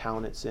whatever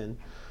town it's in.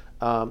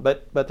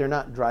 But they're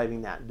not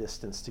driving that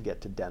distance to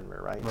get to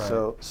Denver, right?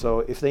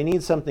 So if they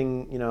need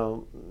something,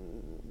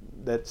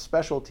 that's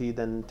specialty,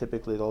 then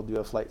typically they'll do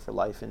a flight for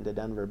life into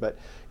Denver. But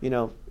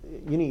you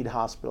need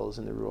hospitals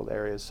in the rural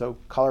areas. So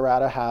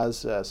Colorado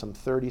has some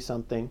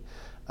 30-something.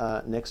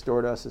 Next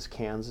door to us is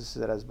Kansas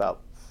that has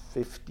about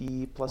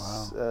 50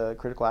 plus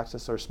critical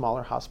access or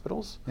smaller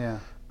hospitals.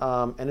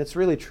 And it's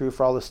really true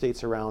for all the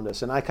states around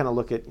us. And I kind of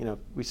look at,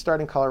 we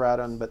start in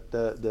Colorado, but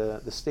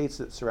the states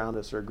that surround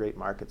us are great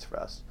markets for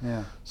us.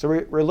 So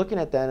we're looking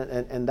at that,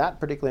 and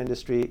that particular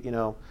industry,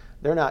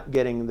 they're not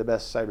getting the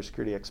best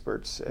cybersecurity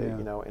experts,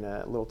 in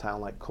a little town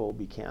like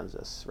Colby,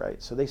 Kansas,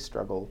 right? So they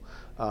struggle.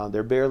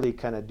 They're barely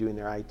kind of doing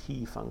their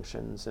IT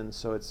functions, and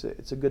so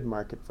it's a good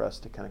market for us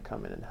to kind of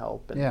come in and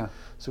help. And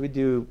so we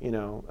do,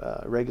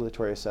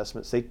 regulatory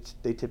assessments.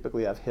 They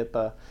typically have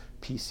HIPAA,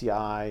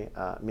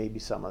 PCI, maybe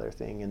some other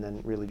thing, and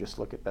then really just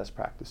look at best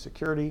practice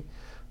security.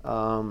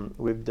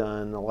 We've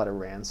done a lot of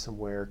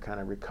ransomware kind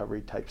of recovery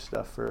type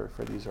stuff for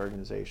these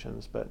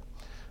organizations, but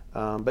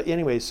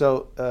anyway,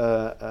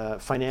 so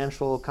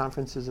financial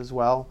conferences as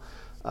well.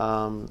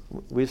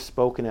 We've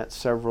spoken at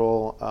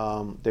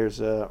several. There's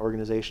an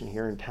organization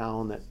here in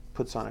town that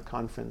puts on a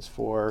conference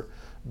for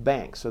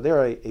banks. So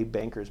they're a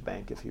banker's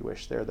bank, if you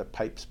wish. They're the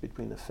pipes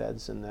between the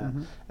feds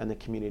and the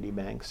community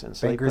banks. And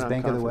so Bankers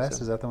Bank of the West,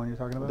 is that the one you're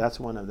talking about? That's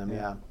one of them,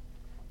 yeah.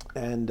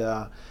 And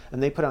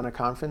they put on a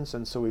conference,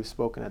 and so we've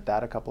spoken at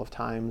that a couple of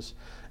times.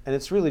 And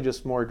it's really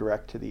just more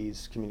direct to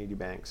these community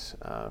banks,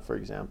 for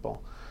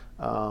example.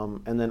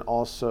 And then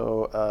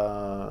also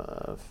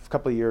a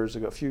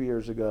few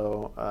years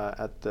ago,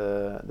 at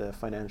the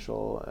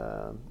financial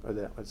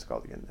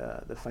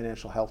the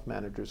Financial Health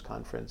Managers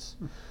Conference.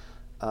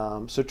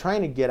 So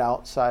trying to get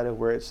outside of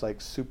where it's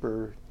like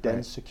super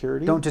dense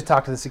security. Don't just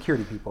talk to the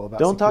security people about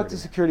Don't security. talk to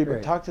security, but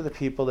Right. talk to the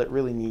people that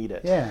really need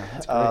it. Yeah,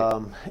 that's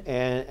great.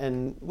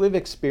 And we've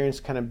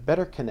experienced kind of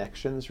better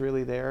connections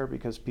really there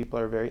because people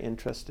are very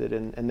interested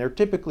and they're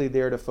typically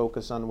there to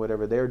focus on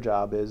whatever their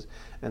job is,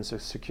 and so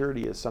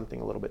security is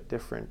something a little bit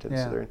different, and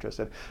Yeah. so they're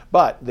interested.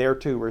 But there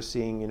too, we're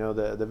seeing,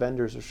 the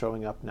vendors are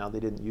showing up now, they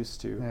didn't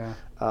used to. Yeah.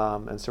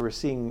 And so we're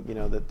seeing,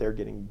 that they're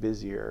getting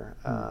busier,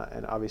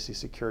 and obviously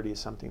security is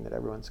something that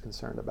everyone's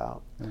concerned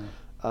about.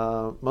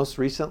 Most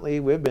recently,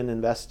 we've been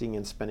investing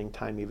and spending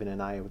time even in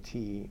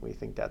IoT. We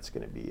think that's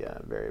going to be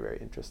a very, very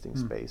interesting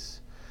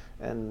space.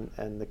 And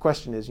the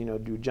question is, do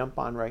you jump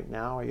on right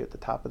now? Are you at the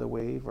top of the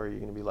wave, or are you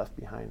going to be left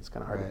behind? It's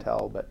kind of hard Right. to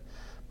tell, but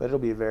it'll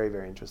be a very,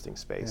 very interesting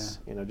space.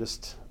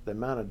 Just the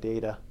amount of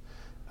data,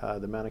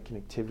 the amount of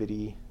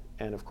connectivity,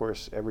 and of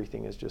course,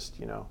 everything is just,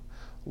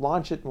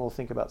 launch it and we'll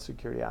think about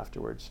security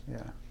afterwards.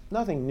 Yeah.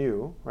 Nothing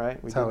new, right?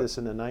 We That's how did this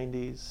in the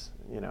 90s,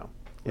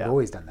 We've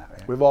always done that,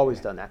 right? We've always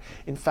done that.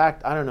 In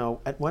fact, I don't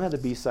know, at one of the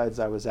B-sides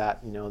I was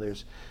at,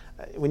 there's,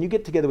 when you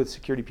get together with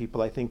security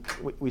people, I think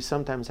we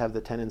sometimes have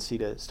the tendency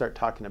to start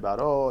talking about,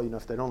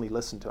 if they'd only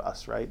listen to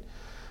us, right?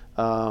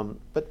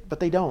 But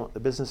they don't. The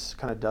business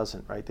kind of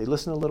doesn't, right? They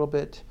listen a little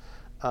bit,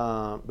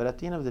 but at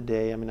the end of the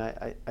day,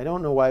 I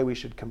don't know why we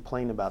should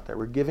complain about that.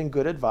 We're giving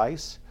good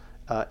advice.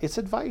 It's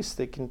advice.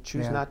 They can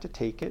choose not to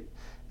take it.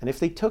 And if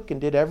they took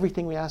and did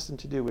everything we asked them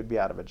to do, we'd be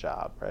out of a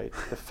job, right?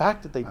 The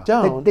fact that they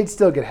don't, They'd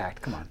still get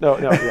hacked. Come on. No,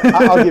 yeah,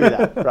 I'll give you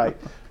that, right?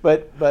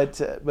 But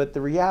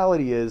the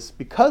reality is,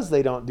 because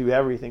they don't do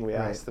everything we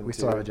ask them We to,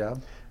 still have a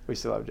job. We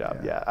still have a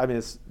job. Yeah. Yeah.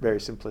 It's very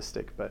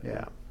simplistic, but Yeah.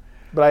 yeah.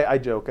 But I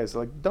joke. I was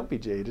like, don't be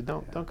jaded.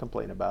 Don't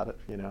complain about it.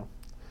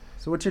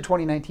 So what's your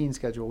 2019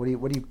 schedule? What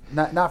do you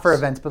not for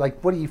events, but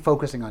like what are you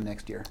focusing on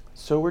next year?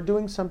 So we're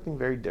doing something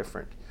very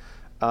different.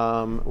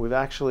 We've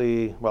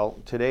actually,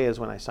 today is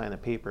when I sign the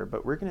paper,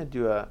 but we're going to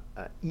do a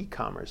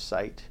e-commerce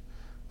site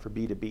for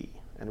B2B,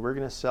 and we're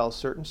going to sell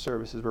certain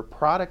services. We're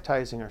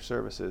productizing our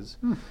services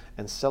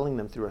and selling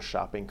them through a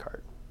shopping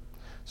cart.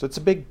 So it's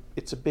a big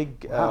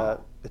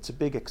Wow. it's a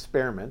big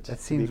experiment. That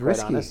to seems be quite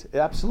risky. honest.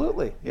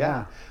 Absolutely, yeah.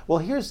 Yeah. Well,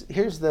 here's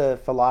the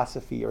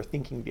philosophy or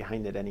thinking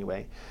behind it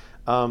anyway.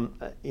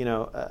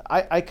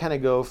 I kind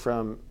of go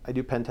from, I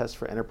do pen tests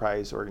for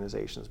enterprise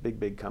organizations,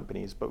 big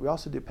companies, but we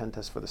also do pen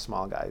tests for the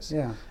small guys.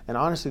 Yeah. And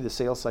honestly, the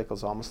sales cycle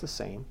is almost the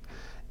same.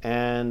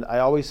 And I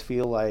always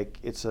feel like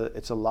it's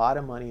a lot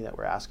of money that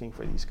we're asking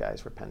for these guys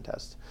for pen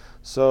tests.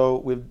 So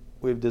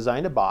we've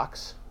designed a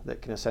box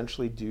that can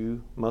essentially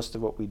do most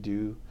of what we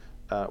do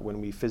when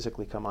we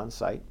physically come on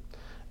site.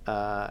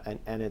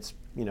 And it's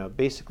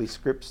basically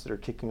scripts that are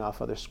kicking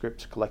off other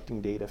scripts,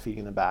 collecting data,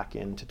 feeding them back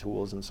into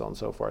tools, and so on and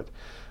so forth.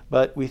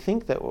 But we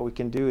think that what we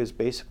can do is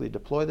basically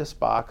deploy this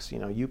box,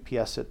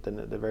 UPS it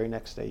the very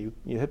next day.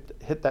 You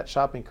hit that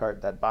shopping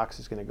cart, that box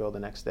is going to go the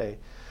next day.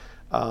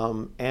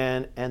 And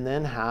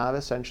then have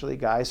essentially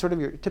guys, sort of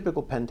your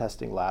typical pen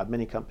testing lab.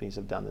 Many companies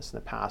have done this in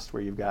the past,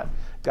 where you've got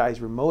guys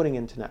remoting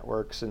into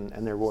networks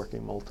and they're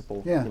working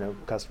multiple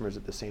customers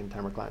at the same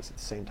time, or clients at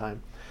the same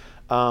time.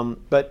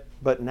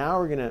 But now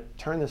we're going to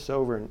turn this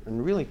over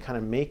and really kind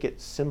of make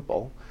it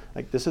simple.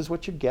 Like, this is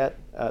what you get.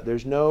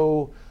 There's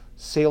no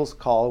sales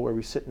call where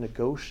we sit and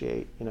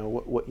negotiate,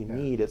 what you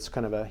need. It's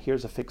kind of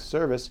here's a fixed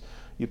service.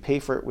 You pay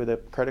for it with a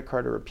credit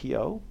card or a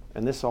PO,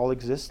 and this all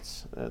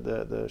exists.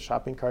 The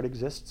shopping cart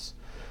exists.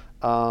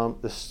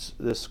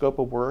 The scope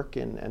of work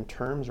and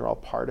terms are all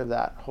part of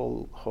that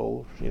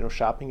whole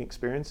shopping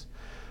experience.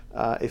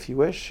 If you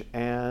wish,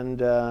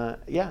 and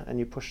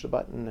you push the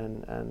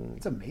button, and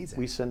It's amazing.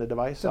 we send a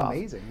device It's off.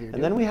 amazing you're And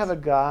doing then we this. have a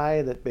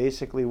guy that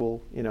basically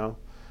will,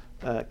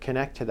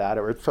 connect to that,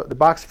 or the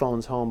box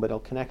phone's home, but it'll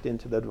connect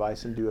into the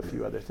device and do a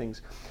few other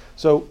things.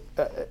 So,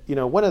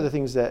 one of the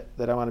things that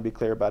I want to be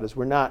clear about is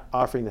we're not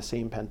offering the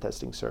same pen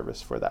testing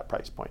service for that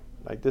price point.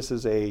 Like, this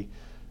is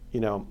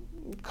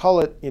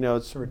call it,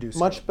 it's reduced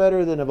much scope.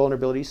 better than a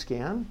vulnerability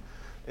scan.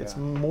 It's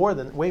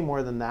Yeah. way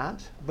more than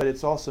that, but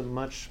it's also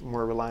much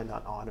more reliant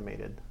on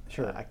automated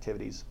Sure.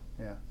 activities.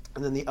 Yeah.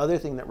 And then the other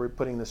thing that we're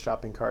putting in this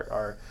shopping cart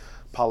are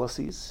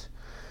policies.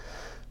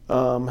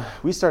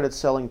 We started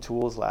selling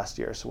tools last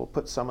year, so we'll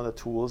put some of the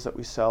tools that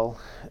we sell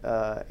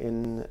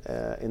in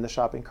the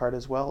shopping cart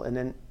as well. And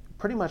then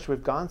pretty much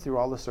we've gone through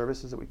all the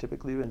services that we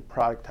typically do and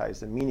productized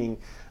them, meaning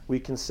we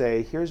can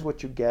say, here's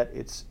what you get.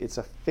 It's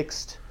a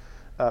fixed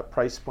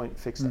price point,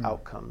 fixed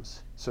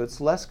outcomes. So it's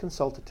less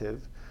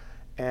consultative.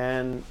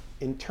 And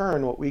in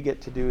turn, what we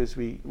get to do is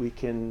we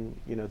can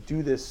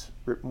do this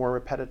more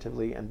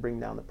repetitively and bring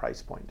down the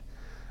price point.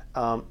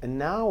 And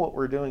now what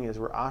we're doing is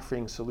we're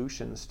offering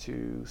solutions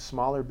to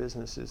smaller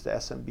businesses, the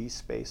SMB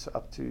space,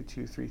 up to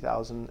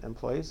 2,000-3,000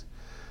 employees,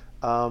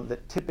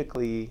 that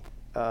typically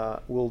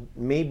will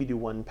maybe do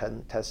one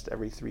pen test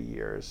every 3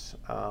 years.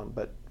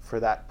 But for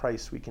that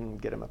price, we can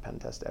get them a pen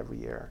test every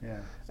year,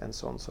 and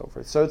so on and so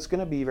forth. So it's going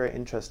to be very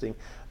interesting.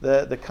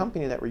 The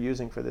company that we're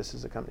using for this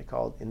is a company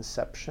called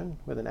Inception,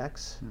 with an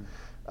X.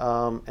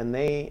 And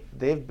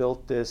they've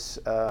built this,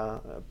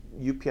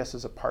 UPS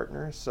as a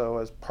partner. So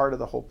as part of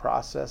the whole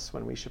process,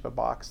 when we ship a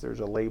box, there's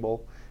a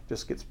label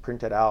just gets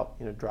printed out,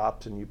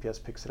 drops, and UPS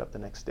picks it up the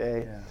next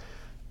day.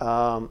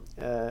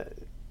 Yeah.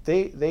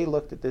 They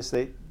looked at this.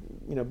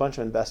 A bunch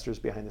of investors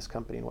behind this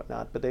company and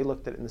whatnot, but they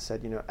looked at it and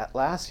said,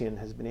 Atlassian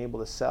has been able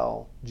to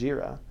sell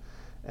Jira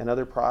and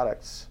other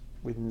products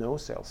with no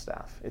sales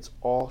staff. It's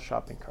all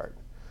shopping cart,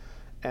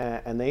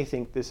 and they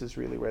think this is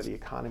really where the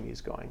economy is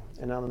going.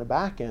 And on the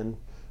back end,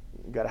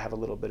 you got to have a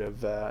little bit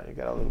of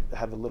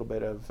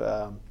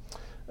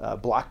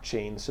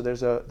blockchain. So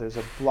there's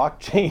a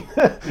blockchain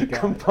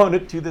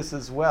component to this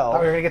as well.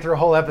 We're gonna get through a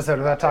whole episode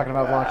without talking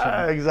about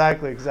blockchain.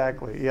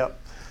 Exactly. Yep.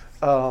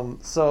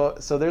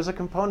 So there's a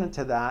component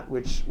to that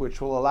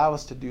which will allow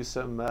us to do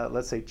some,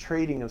 let's say,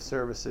 trading of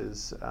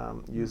services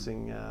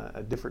using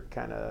a different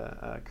kind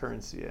of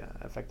currency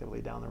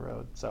effectively down the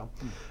road. So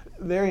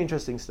very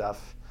interesting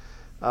stuff.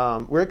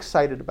 We're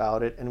excited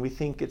about it, and we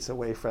think it's a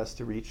way for us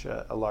to reach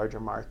a larger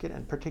market,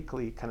 and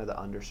particularly kind of the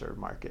underserved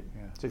market.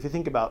 Yeah. So if you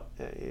think about,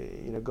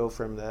 go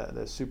from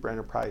the super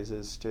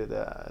enterprises to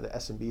the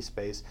SMB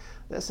space,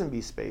 the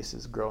SMB space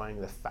is growing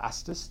the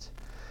fastest,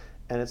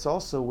 and it's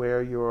also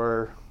where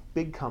your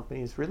big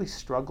companies really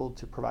struggle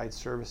to provide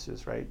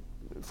services, right?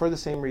 For the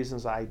same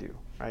reasons I do,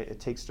 right?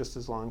 It takes just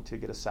as long to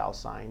get a SAL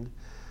signed.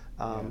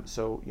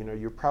 So,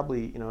 you're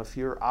probably, if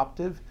you're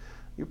Optiv,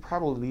 you're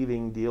probably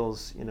leaving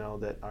deals,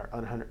 that are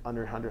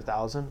under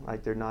 100,000,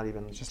 right? They're not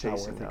even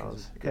chasing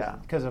those.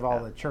 Because of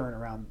all the churn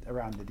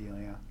around the deal,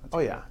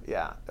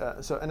 yeah.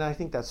 That's So, and I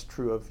think that's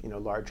true of,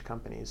 large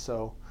companies.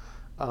 So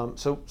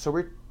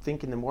we're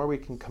thinking the more we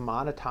can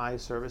commoditize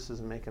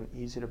services and make them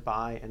easy to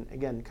buy, and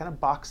again, kind of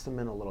box them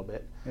in a little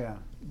bit. Yeah.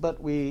 But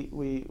we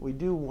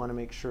do want to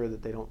make sure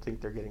that they don't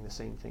think they're getting the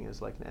same thing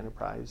as like an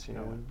enterprise,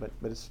 But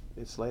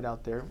it's laid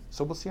out there.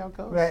 So we'll see how it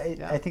goes.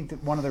 I think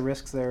that one of the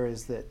risks there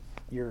is that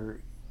you're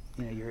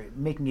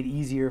making it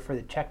easier for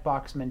the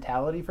checkbox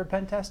mentality for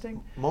pen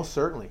testing. Most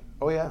certainly.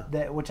 Oh yeah.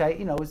 Which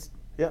is.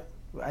 Yeah.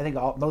 I think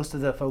most of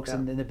the folks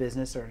in the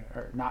business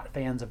are not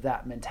fans of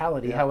that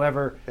mentality. Yeah.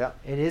 However,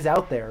 it is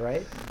out there,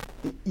 right?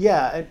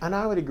 Yeah, and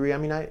I would agree. I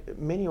mean,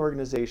 many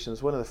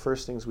organizations, one of the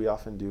first things we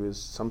often do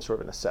is some sort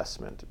of an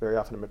assessment, very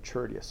often a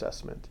maturity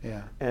assessment.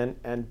 Yeah.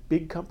 And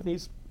big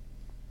companies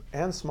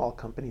and small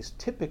companies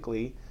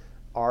typically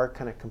are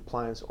kind of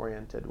compliance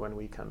oriented when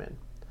we come in.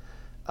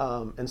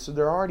 And so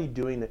they're already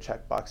doing the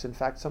checkbox. In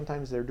fact,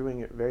 sometimes they're doing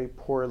it very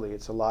poorly.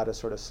 It's a lot of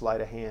sort of sleight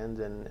of hand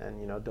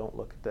and don't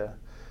look at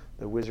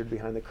the wizard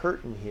behind the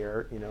curtain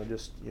here,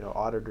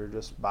 auditor,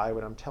 just buy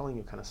what I'm telling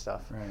you kind of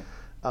stuff.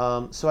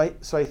 Right. So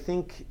I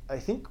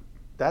think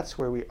that's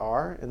where we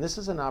are, and this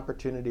is an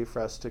opportunity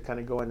for us to kind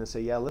of go in and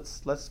say, yeah,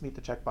 let's meet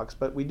the checkbox.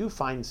 But we do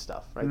find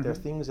stuff, right? Mm-hmm. There are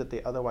things that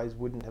they otherwise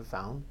wouldn't have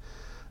found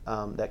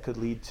that could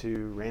lead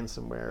to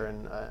ransomware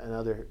and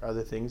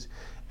other things.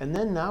 And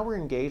then now we're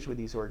engaged with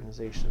these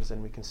organizations,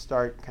 and we can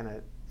start kind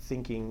of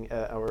thinking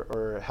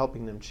or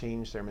helping them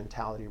change their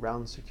mentality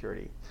around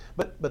security.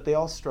 But they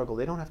all struggle.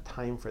 They don't have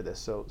time for this.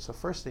 So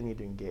first they need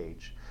to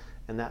engage.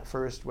 And that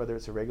first, whether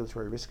it's a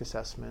regulatory risk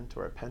assessment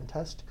or a pen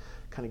test,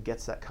 kind of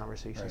gets that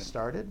conversation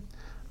started.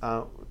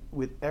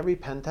 With every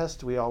pen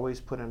test, we always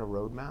put in a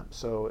roadmap.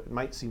 So it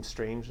might seem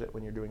strange that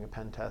when you're doing a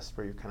pen test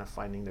where you're kind of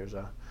finding there's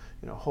a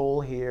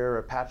hole here,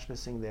 a patch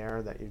missing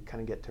there, that you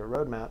kind of get to a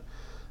roadmap.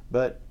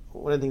 But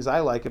one of the things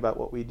I like about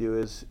what we do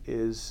is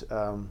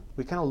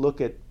we kind of look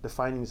at the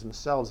findings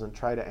themselves and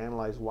try to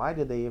analyze why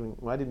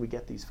did we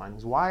get these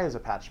findings? Why is a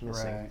patch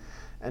missing? Right.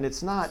 And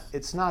it's not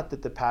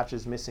that the patch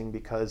is missing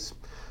because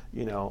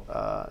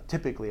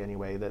typically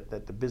anyway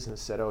that the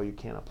business said, oh, you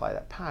can't apply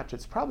that patch.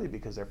 It's probably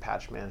because their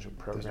patch management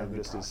program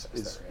just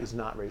is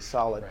not very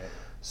solid. Right.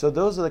 So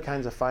those are the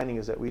kinds of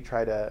findings that we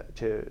try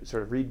to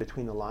sort of read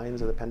between the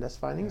lines of the pen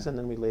test findings, and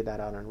then we lay that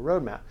out on a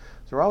roadmap.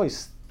 So we're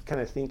always kind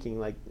of thinking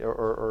like,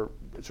 or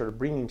sort of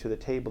bringing to the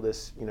table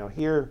this,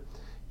 here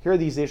are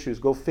these issues,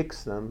 go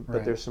fix them,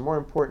 but there's some more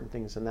important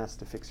things, and that's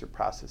to fix your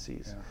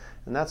processes. Yeah.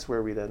 And that's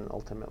where we then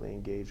ultimately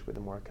engage with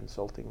a more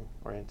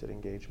consulting-oriented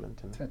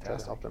engagement and try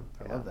to help them.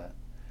 I love that.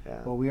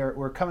 Yeah. Well,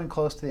 we're coming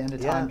close to the end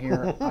of time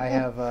here. I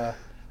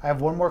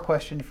have one more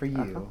question for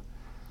you.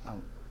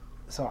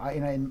 So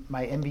in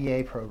my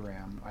MBA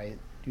program, I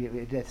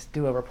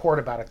do a report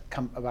about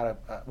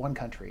one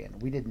country,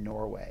 and we did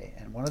Norway.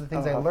 And one of the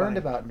things I learned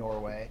about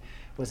Norway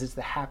was it's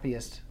the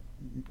happiest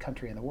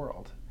country in the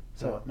world.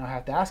 So now I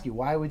have to ask you,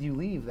 why would you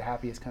leave the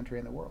happiest country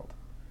in the world?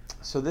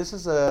 So this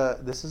is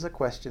a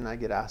question I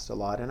get asked a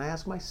lot, and I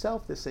ask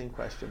myself the same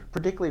question,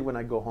 particularly when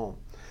I go home.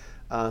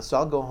 So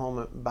I'll go home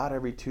about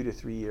every 2 to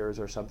 3 years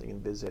or something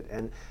and visit.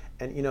 And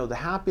the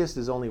happiest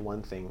is only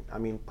one thing. I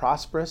mean,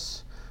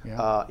 prosperous.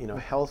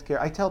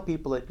 Healthcare. I tell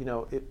people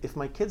that if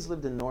my kids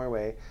lived in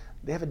Norway,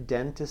 they have a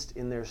dentist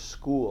in their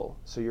school,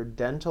 so your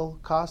dental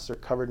costs are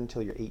covered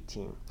until you're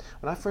 18.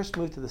 When I first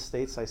moved to the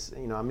States,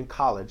 I'm in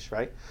college,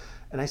 right,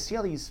 and I see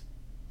all these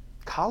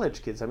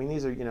college kids. I mean,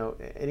 these are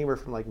anywhere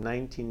from like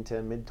 19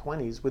 to mid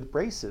 20s with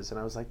braces, and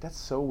I was like, that's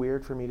so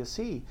weird for me to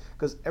see,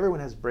 because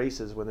everyone has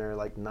braces when they're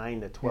like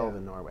 9 to 12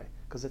 in Norway,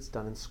 because it's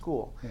done in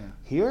school. Yeah.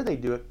 Here they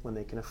do it when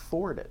they can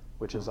afford it,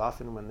 which is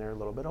often when they're a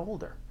little bit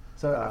older.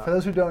 So for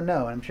those who don't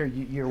know, and I'm sure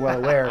you're well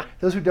aware,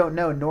 those who don't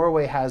know,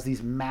 Norway has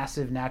these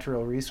massive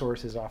natural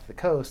resources off the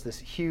coast, this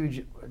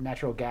huge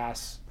natural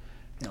gas,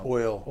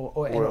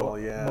 oil,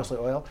 yeah, mostly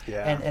oil,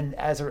 yeah. And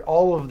as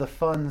all of the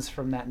funds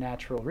from that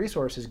natural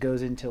resources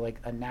goes into like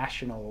a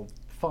national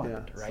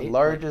fund, right?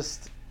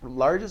 It's the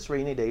largest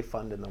rainy day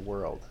fund in the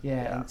world.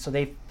 Yeah, and so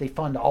they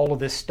fund all of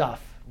this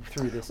stuff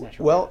through this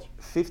natural gas.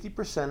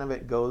 50% of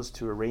it goes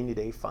to a rainy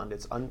day fund.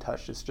 It's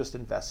untouched. It's just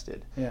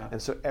invested. Yeah.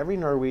 And so every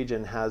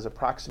Norwegian has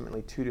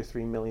approximately $2 to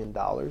 $3 million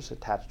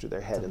attached to their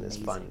head in this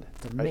fund.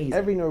 It's amazing. Right?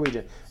 Every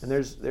Norwegian. And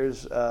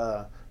there's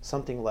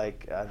something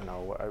like, I don't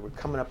know, we're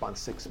coming up on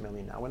 6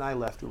 million now. When I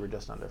left, we were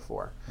just under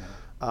 4.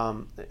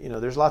 Yeah.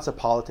 There's lots of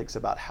politics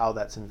about how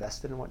that's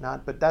invested and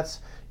whatnot, but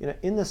that's,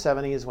 in the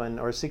 70s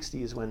or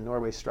 60s when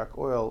Norway struck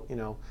oil,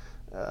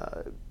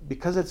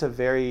 because it's a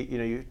very,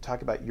 you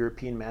talk about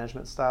European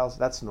management styles,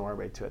 that's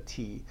Norway to a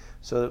T.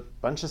 So a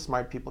bunch of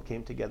smart people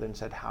came together and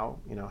said,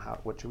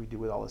 what should we do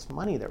with all this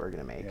money that we're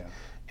going to make? Yeah.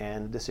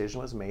 And the decision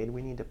was made,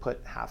 we need to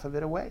put half of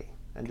it away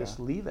and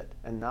just leave it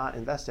and not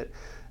invest it.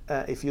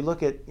 If you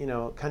look at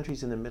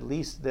countries in the Middle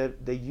East,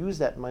 they use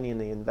that money and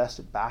they invest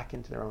it back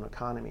into their own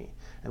economy.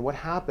 And what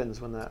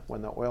happens when the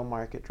oil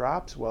market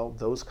drops? Well,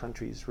 those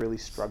countries really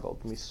struggled.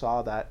 And we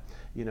saw that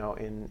in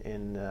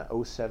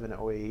 07,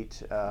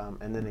 08,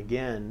 and then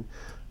again,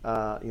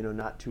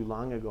 not too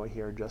long ago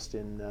here, just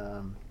in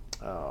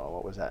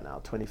what was that now?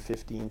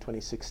 2015,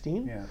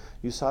 2016. Yeah.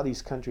 You saw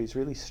these countries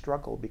really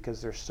struggle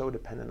because they're so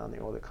dependent on the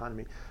oil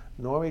economy.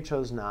 Norway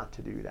chose not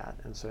to do that,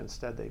 and so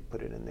instead they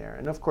put it in there.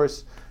 And of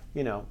course,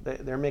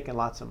 they're making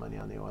lots of money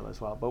on the oil as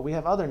well. But we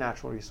have other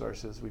natural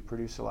resources. We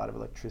produce a lot of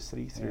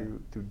electricity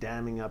through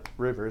damming up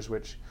rivers,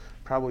 which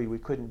probably we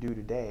couldn't do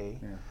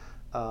today. Yeah.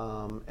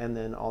 And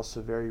then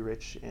also very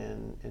rich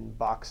in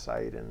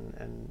bauxite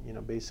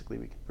and basically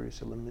we can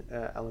produce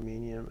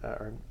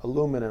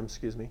aluminum.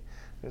 Excuse me.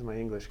 There's my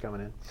English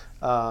coming in.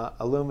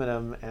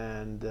 Aluminum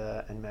and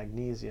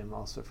magnesium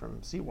also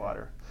from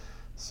seawater.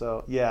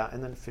 So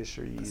and then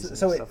fisheries and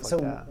stuff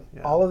like that.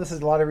 Yeah. All of this is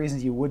a lot of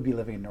reasons you would be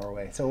living in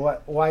Norway. So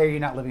why are you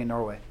not living in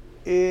Norway?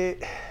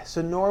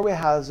 So Norway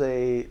has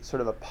a sort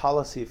of a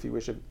policy, if you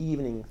wish, of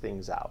evening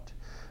things out.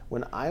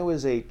 When I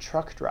was a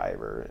truck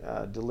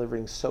driver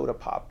delivering soda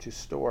pop to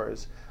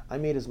stores, I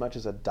made as much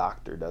as a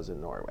doctor does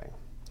in Norway.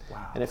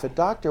 Wow. And if a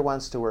doctor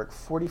wants to work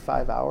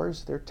 45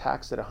 hours, they're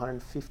taxed at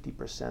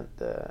 150%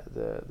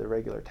 the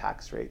regular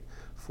tax rate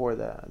for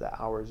the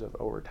hours of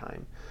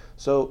overtime.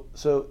 So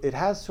it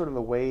has sort of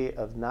a way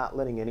of not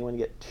letting anyone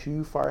get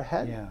too far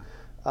ahead. Yeah.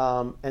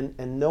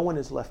 And no one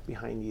is left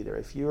behind either.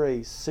 If you're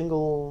a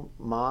single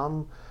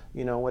mom,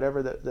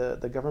 whatever,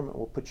 the government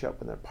will put you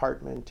up in an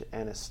apartment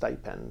and a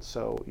stipend.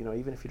 So,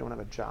 even if you don't have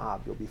a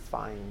job, you'll be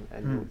fine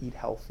and you'll eat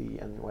healthy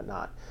and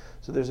whatnot.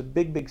 So there's a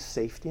big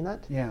safety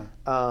net. Yeah.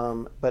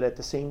 But at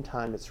the same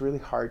time, it's really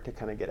hard to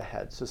kind of get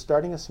ahead. So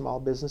starting a small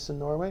business in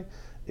Norway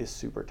is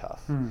super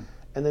tough.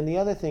 And then the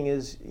other thing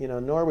is,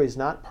 Norway is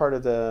not part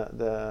of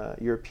the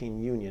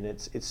European Union.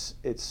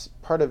 It's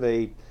part of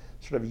a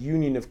sort of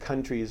union of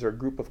countries or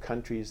group of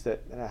countries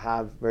that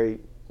have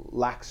very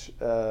lax,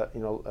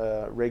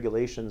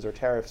 regulations or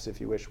tariffs, if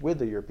you wish, with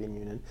the European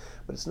Union.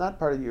 But it's not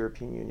part of the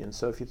European Union.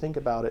 So if you think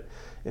about it,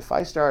 if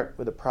I start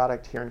with a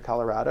product here in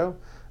Colorado,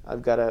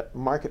 I've got a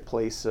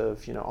marketplace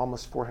of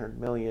almost 400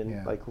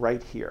 million like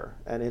right here,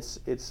 and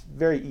it's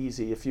very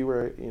easy. If you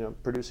were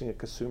producing a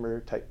consumer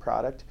type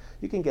product,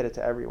 you can get it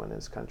to everyone in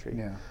this country.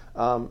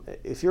 Yeah.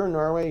 If you're in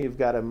Norway, you've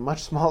got a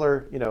much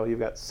smaller. You've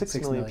got 6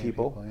 million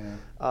people.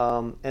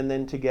 And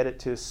then to get it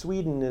to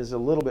Sweden is a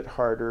little bit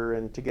harder,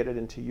 and to get it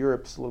into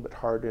Europe's a little bit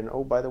harder. And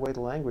oh, by the way,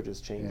 the languages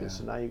changes,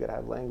 so now you got to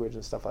have language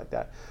and stuff like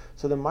that.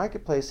 So the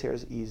marketplace here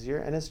is easier,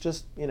 and it's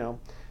just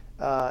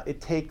it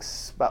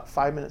takes about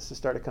 5 minutes to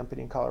start a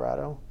company in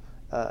Colorado.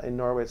 In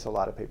Norway, it's a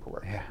lot of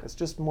paperwork. Yeah. It's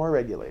just more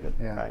regulated,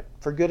 right?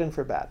 For good and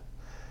for bad.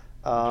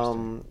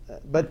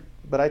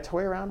 But I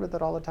toy around with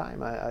it all the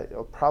time.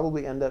 I'll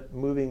probably end up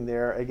moving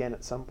there again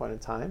at some point in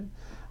time.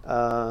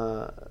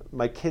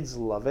 My kids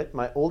love it.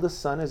 My oldest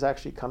son is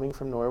actually coming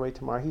from Norway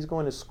tomorrow. He's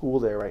going to school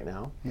there right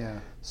now. Yeah.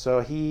 So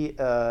he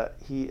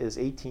is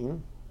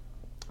 18,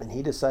 and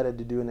he decided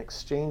to do an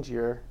exchange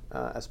year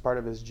as part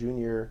of his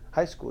junior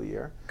high school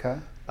year. Okay.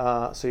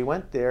 So he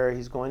went there.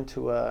 He's going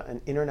to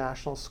an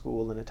international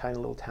school in a tiny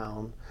little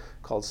town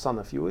called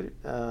Sandefjord.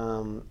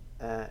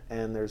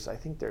 And I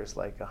think there's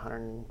like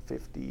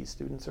 150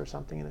 students or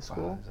something in the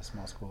school. Wow, it's a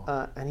small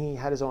school. And he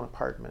had his own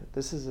apartment.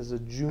 This is as a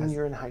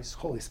junior in high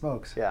school. Holy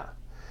smokes. Yeah.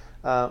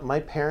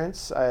 My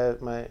parents,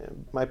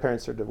 my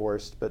parents are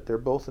divorced, but they're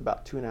both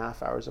about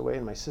 2.5 hours away.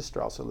 And my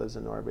sister also lives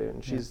in Norway,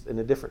 and she's in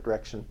a different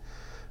direction.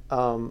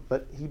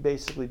 But he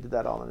basically did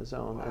that all on his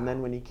own. Wow. And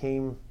then when he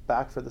came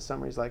back for the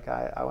summer, he's like,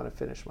 I want to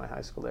finish my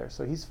high school there.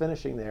 So he's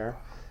finishing there.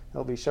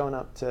 He'll be showing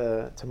up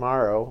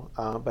tomorrow,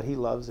 but he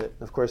loves it.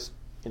 And of course,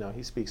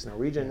 he speaks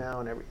Norwegian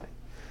now and everything.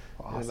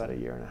 Awesome. In about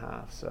 1.5 years.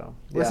 So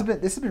this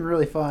has been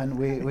really fun.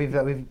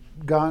 We've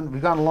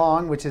gone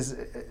long, which is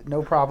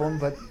no problem,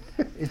 but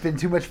it's been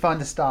too much fun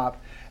to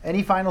stop.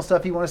 Any final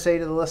stuff you want to say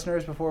to the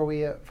listeners before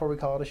we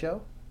call it a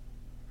show?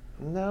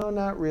 No,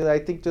 not really. I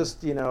think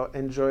just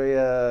enjoy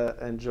a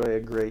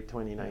great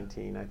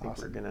 2019. I think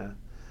Awesome. we're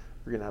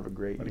gonna have a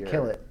great year.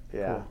 Kill it.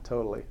 Yeah, Cool.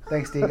 totally.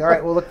 Thanks, Deeg. All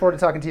right, we'll look forward to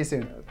talking to you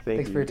soon.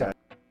 Thanks you, for your time.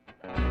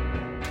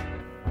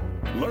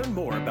 Learn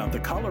more about the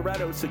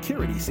Colorado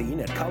security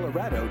scene at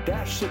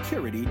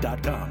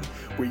colorado-security.com,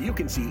 where you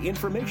can see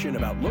information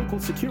about local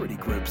security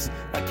groups,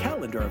 a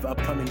calendar of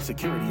upcoming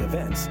security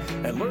events,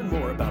 and learn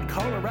more about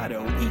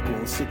Colorado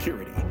equals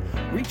security.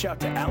 Reach out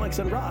to Alex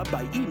and Rob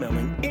by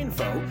emailing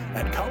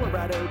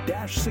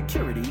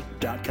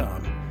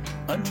info@colorado-security.com.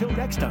 Until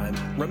next time,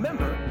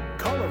 remember,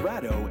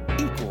 Colorado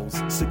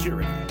equals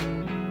security.